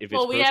 But yeah, if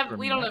it's we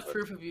don't have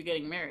proof of you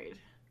getting married.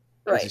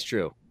 Right. This is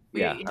true.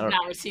 We have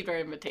not received our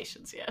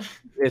invitations yet.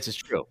 This is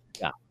true.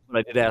 Yeah. But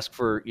I did ask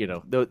for,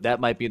 that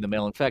might be in the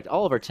mail. In fact,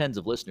 all of our tens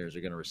of listeners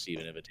are going to receive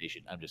an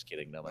invitation. I'm just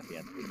kidding. No, at the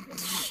end.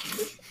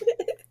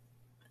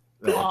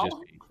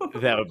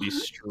 That would be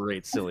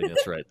straight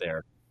silliness right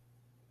there.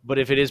 But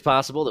if it is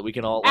possible that we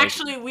can all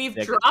actually, we've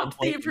dropped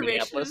the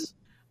information.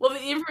 Well,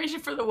 the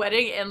information for the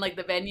wedding and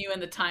the venue and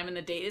the time and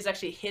the date is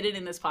actually hidden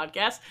in this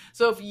podcast.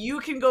 So if you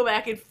can go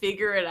back and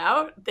figure it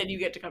out, then you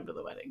get to come to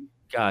the wedding.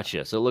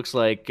 Gotcha. So it looks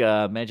like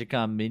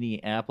MagicCon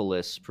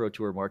Minneapolis Pro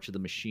Tour March of the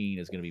Machine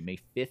is going to be May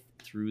 5th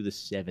through the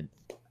 7th.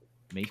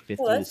 May 5th through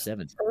the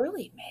 7th.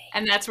 Early May.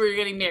 And that's where you're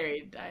getting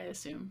married, I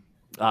assume.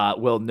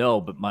 Well, no,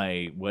 but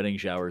my wedding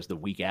shower is the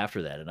week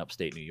after that in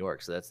upstate New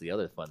York, so that's the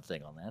other fun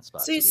thing on that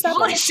spot. So you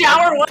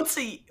shower once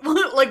a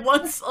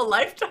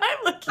lifetime.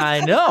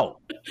 I know.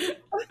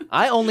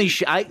 I only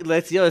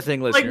that's the other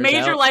thing, listeners.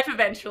 Major life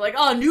events.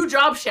 You're new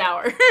job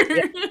shower.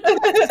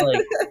 It's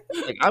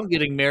I'm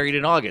getting married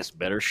in August.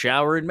 Better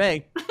shower in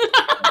May.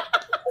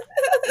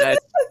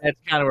 That's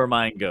kind of where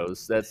mine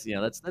goes. That's how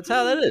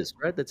that is,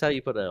 right? That's how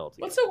you put it all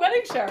together. What's a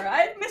wedding shower?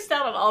 I missed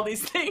out on all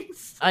these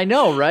things. I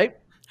know, right?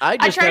 I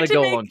just gotta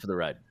go along for the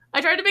ride. I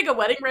tried to make a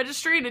wedding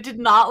registry, and it did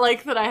not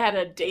like that I had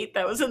a date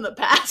that was in the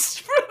past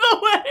for the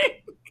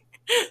wedding.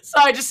 So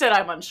I just said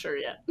I'm unsure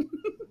yet.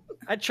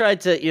 I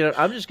tried to,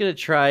 I'm just gonna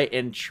try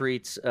and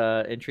treat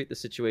the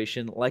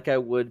situation like I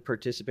would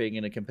participating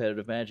in a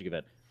competitive Magic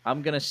event.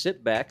 I'm gonna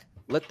sit back,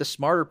 let the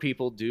smarter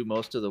people do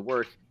most of the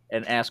work,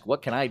 and ask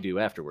what can I do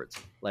afterwards.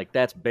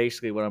 That's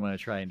basically what I'm gonna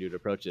try and do to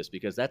approach this,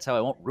 because that's how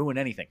I won't ruin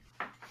anything.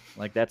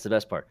 That's the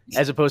best part,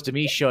 as opposed to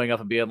me showing up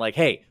and being like,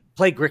 "Hey,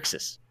 play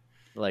Grixis."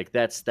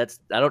 That's I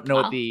don't know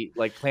what the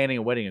planning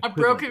a wedding a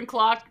broken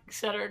clock,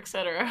 etc.,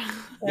 etc.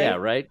 Yeah,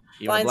 right.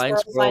 Blind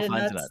squirrel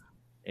finds a nut.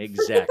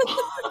 Exactly.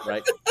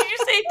 Right. Did you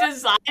say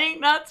designing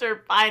nuts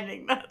or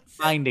finding nuts?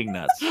 Finding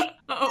nuts.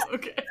 Oh,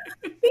 okay.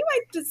 We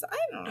might design.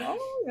 I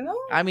don't know.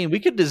 I mean, we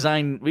could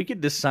design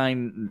nuts.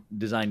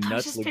 I'm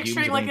just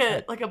picturing like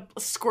a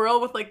squirrel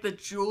with the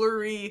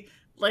jewelry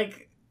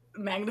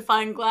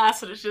magnifying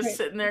glass, and it's just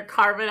sitting there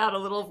carving out a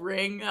little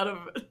ring out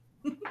of it.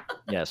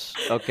 Yes.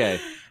 Okay.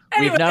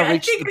 Anyway, we've now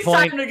reached the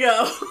point. Time to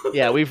go.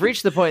 Yeah, we've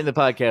reached the point in the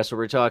podcast where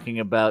we're talking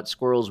about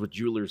squirrels with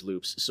jeweler's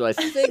loops. So I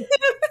think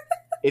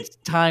it's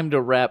time to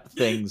wrap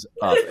things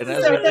up. And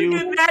as we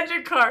do,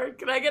 magic card.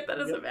 Can I get that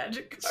as a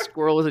magic card?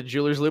 Squirrel with a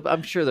jeweler's loop.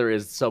 I'm sure there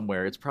is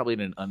somewhere. It's probably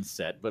in an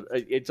unset, but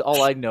it's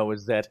all I know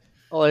is that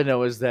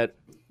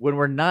when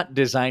we're not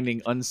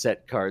designing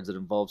unset cards that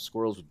involve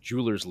squirrels with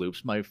jeweler's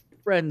loops, my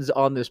friends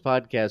on this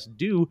podcast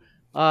do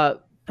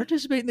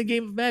participate in the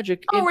game of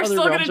Magic in other realms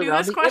around the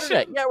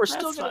internet. Yeah, we're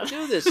still going to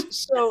do this.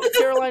 So,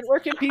 Caroline, where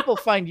can people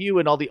find you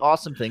and all the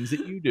awesome things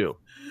that you do?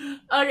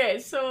 Okay,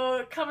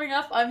 so coming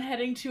up, I'm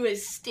heading to a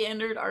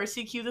standard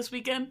RCQ this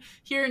weekend.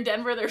 Here in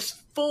Denver,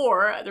 there's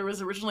 4. There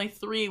was originally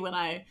 3 when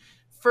I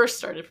first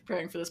started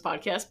preparing for this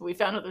podcast, but we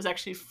found out there's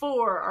actually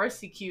 4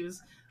 RCQs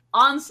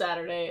on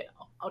Saturday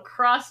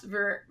across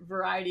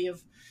variety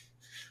of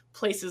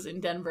places in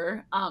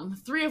Denver,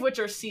 3 of which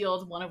are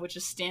sealed, 1 of which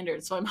is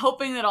standard. So I'm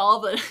hoping that all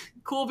the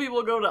cool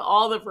people go to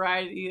all the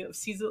variety of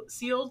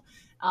sealed,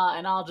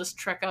 and I'll just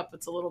trek up.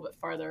 It's a little bit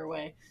farther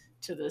away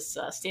to this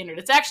standard.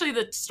 It's actually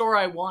the store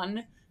I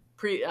won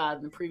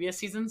in the previous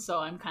season, so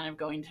I'm kind of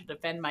going to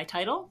defend my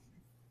title.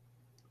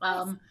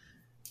 But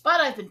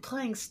I've been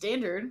playing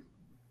standard,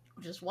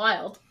 which is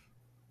wild,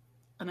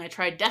 and I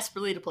tried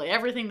desperately to play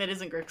everything that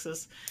isn't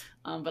Grixis,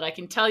 but I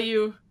can tell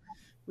you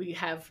we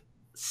have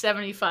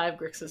 75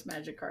 Grixis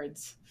Magic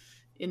cards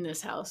in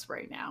this house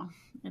right now,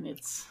 and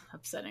it's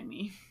upsetting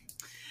me.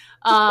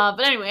 But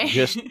anyway,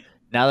 just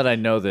now that I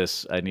know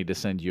this, I need to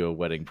send you a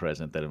wedding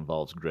present that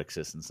involves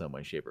Grixis in some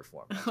way, shape, or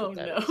form. Oh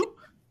no!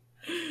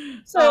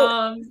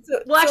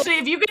 Actually,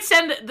 if you could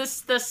send the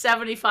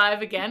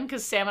 75 again,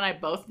 because Sam and I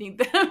both need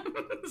them,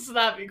 so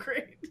that'd be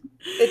great.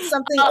 It's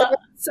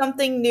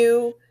something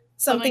new,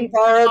 something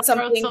borrowed,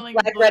 something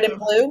black, red, and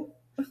blue.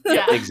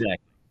 Yeah, exactly.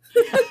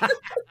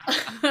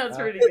 That's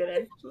pretty good,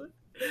 actually.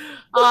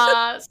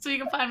 So you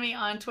can find me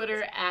on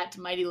Twitter at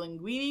Mighty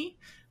Linguini.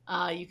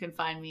 You can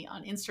find me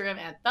on Instagram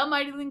at The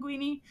Mighty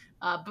Linguini,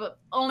 but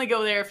only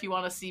go there if you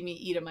want to see me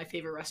eat at my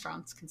favorite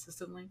restaurants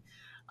consistently.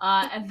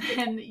 And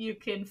then you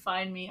can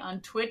find me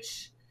on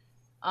Twitch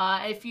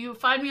If you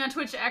find me on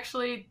Twitch,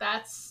 actually,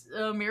 that's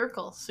a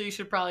miracle. So you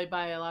should probably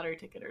buy a lottery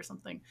ticket or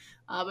something.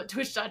 But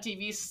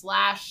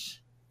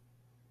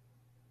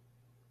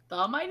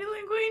twitch.tv/The Mighty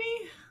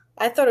Linguini.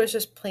 I thought it was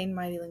just plain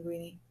Mighty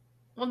Linguini.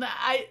 Well,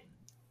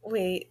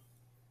 Wait.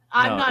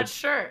 I'm No, not it's-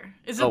 sure.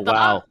 Is it Oh the?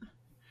 wow!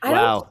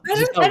 Wow!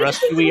 This is how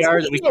rusty we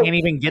are that we can't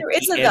even get There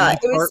is the a end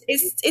the. part.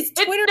 It's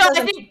Twitter. No, I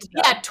doesn't think do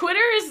the. Twitter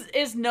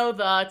is no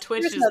the.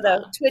 Twitch Twitch is no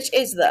the. Twitch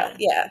is the.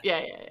 Yeah.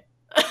 Yeah.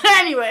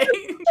 Anyway,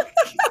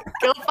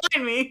 go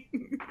find me.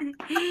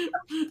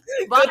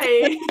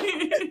 Bye.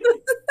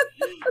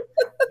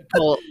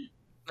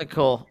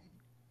 Nicole,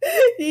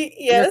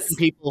 Yes.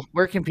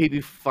 where can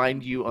people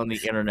find you on the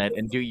internet,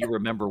 and do you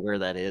remember where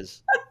that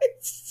is?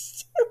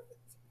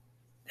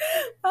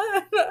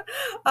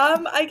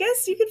 I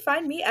guess you could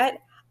find me at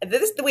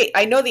this. Wait,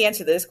 I know the answer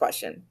to this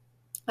question.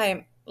 I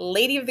am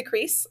Lady of the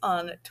Crease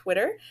on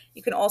Twitter.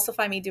 You can also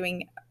find me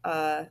doing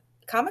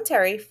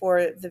commentary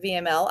for the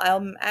VML.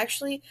 I'm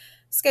actually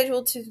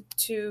scheduled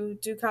to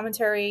do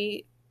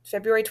commentary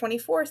February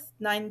 24th,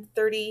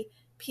 9:30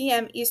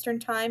 p.m. Eastern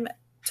Time.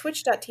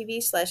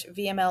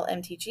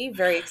 Twitch.tv/VMLMTG.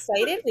 Very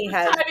excited. We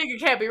have Timing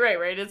can't be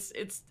right? It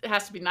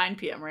has to be 9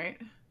 p.m. right?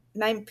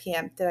 9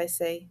 p.m. Did I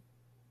say?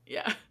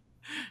 Yeah.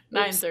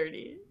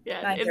 9:30.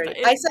 Yeah.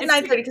 9:30. I said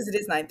 9:30 because it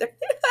is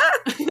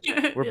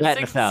 9:30. We're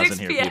batting 1,000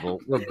 here, people.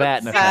 We're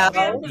batting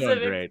 1,000. We're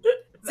doing great.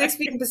 6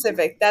 p.m.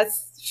 Pacific.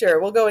 That's sure.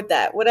 We'll go with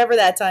that. Whatever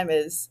that time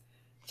is.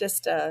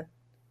 Just find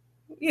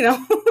me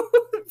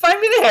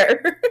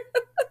there.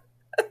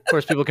 Of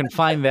course, people can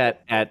find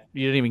that at,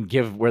 you didn't even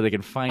give where they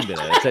can find it.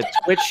 It's at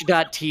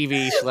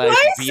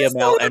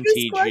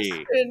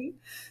twitch.tv/VMLMTG.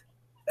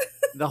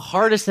 The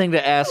hardest thing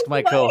to ask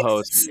my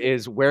co-hosts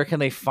is where can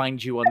they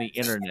find you on the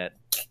internet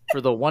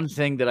for the one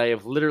thing that I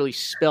have literally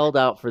spelled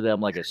out for them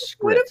like a What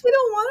script. if we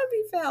don't want to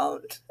be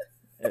found?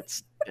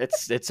 It's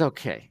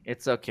okay.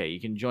 It's okay. You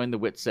can join the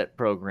Witset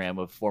program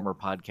of former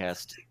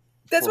podcast.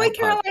 That's why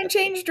former Caroline podcast.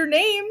 changed her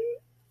name.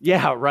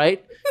 Yeah,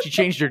 right? She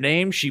changed her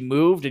name, she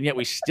moved, and yet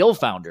we still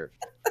found her.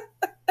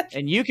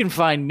 And you can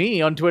find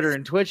me on Twitter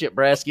and Twitch at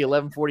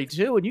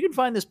Brasky1142, and you can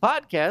find this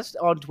podcast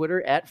on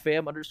Twitter at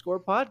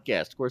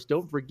 @fam_podcast. Of course,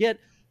 don't forget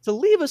to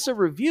leave us a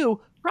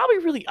review, probably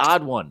a really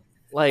odd one.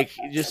 Like,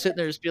 just sitting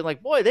there just being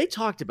like, boy, they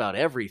talked about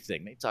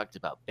everything. They talked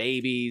about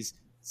babies.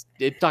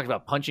 They talked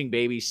about punching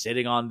babies,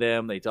 sitting on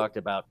them. They talked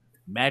about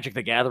Magic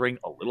the Gathering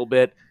a little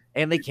bit.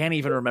 And they can't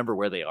even remember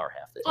where they are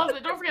half the time. Oh,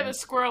 don't forget the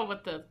squirrel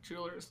with the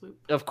jeweler's loop.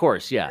 Of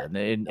course, yeah.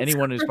 And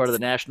anyone who's part of the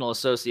National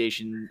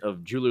Association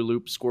of Jeweler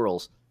Loop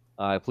Squirrels,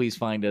 please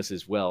find us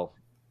as well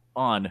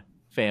on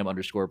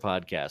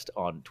fam_podcast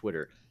on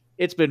Twitter.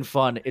 It's been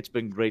fun. It's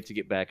been great to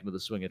get back into the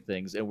swing of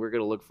things, and we're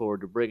going to look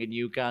forward to bringing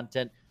you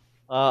content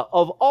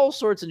of all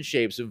sorts and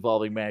shapes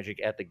involving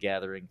Magic at the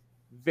Gathering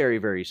very,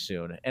 very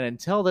soon. And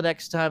until the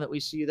next time that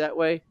we see you that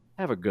way,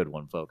 have a good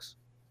one, folks.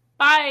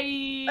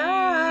 Bye.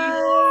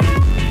 Bye.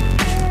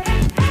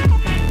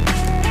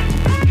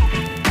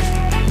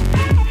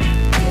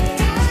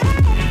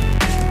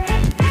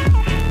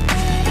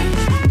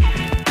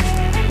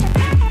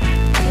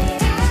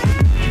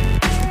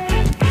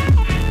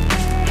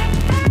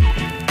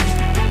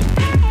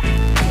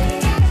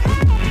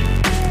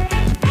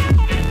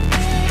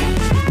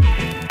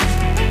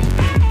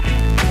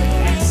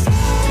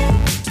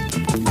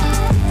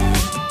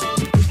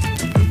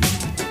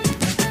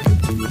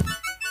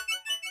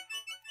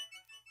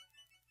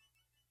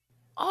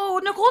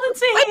 Oh, Nicole didn't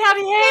say hey,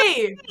 howdy,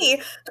 hey.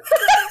 Hey.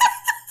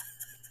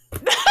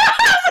 Wait, did you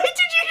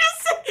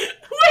just say?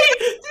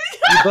 Wait.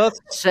 We both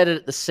said it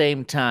at the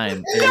same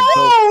time. And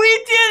No,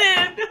 we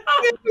didn't.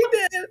 We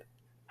did.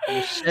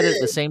 we said it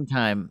at the same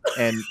time,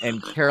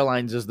 and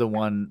Caroline's is the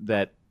one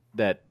that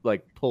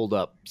like pulled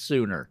up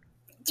sooner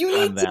Do you on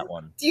need that to?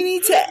 one. Do you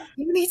need to?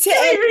 You need to.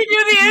 Can we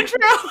redo the intro?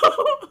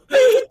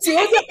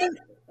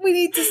 We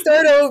need to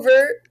start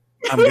over.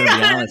 I'm gonna be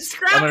Yeah, honest.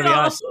 scrap I'm gonna be it all.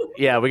 honest.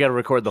 Yeah, we got to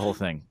record the whole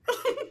thing.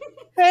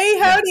 Hey,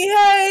 howdy,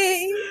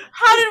 hey.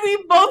 How did we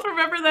both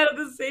remember that at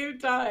the same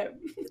time?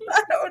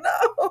 I don't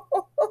know.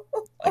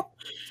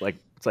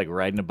 It's like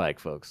riding a bike,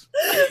 folks.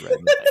 It's like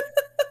riding a bike.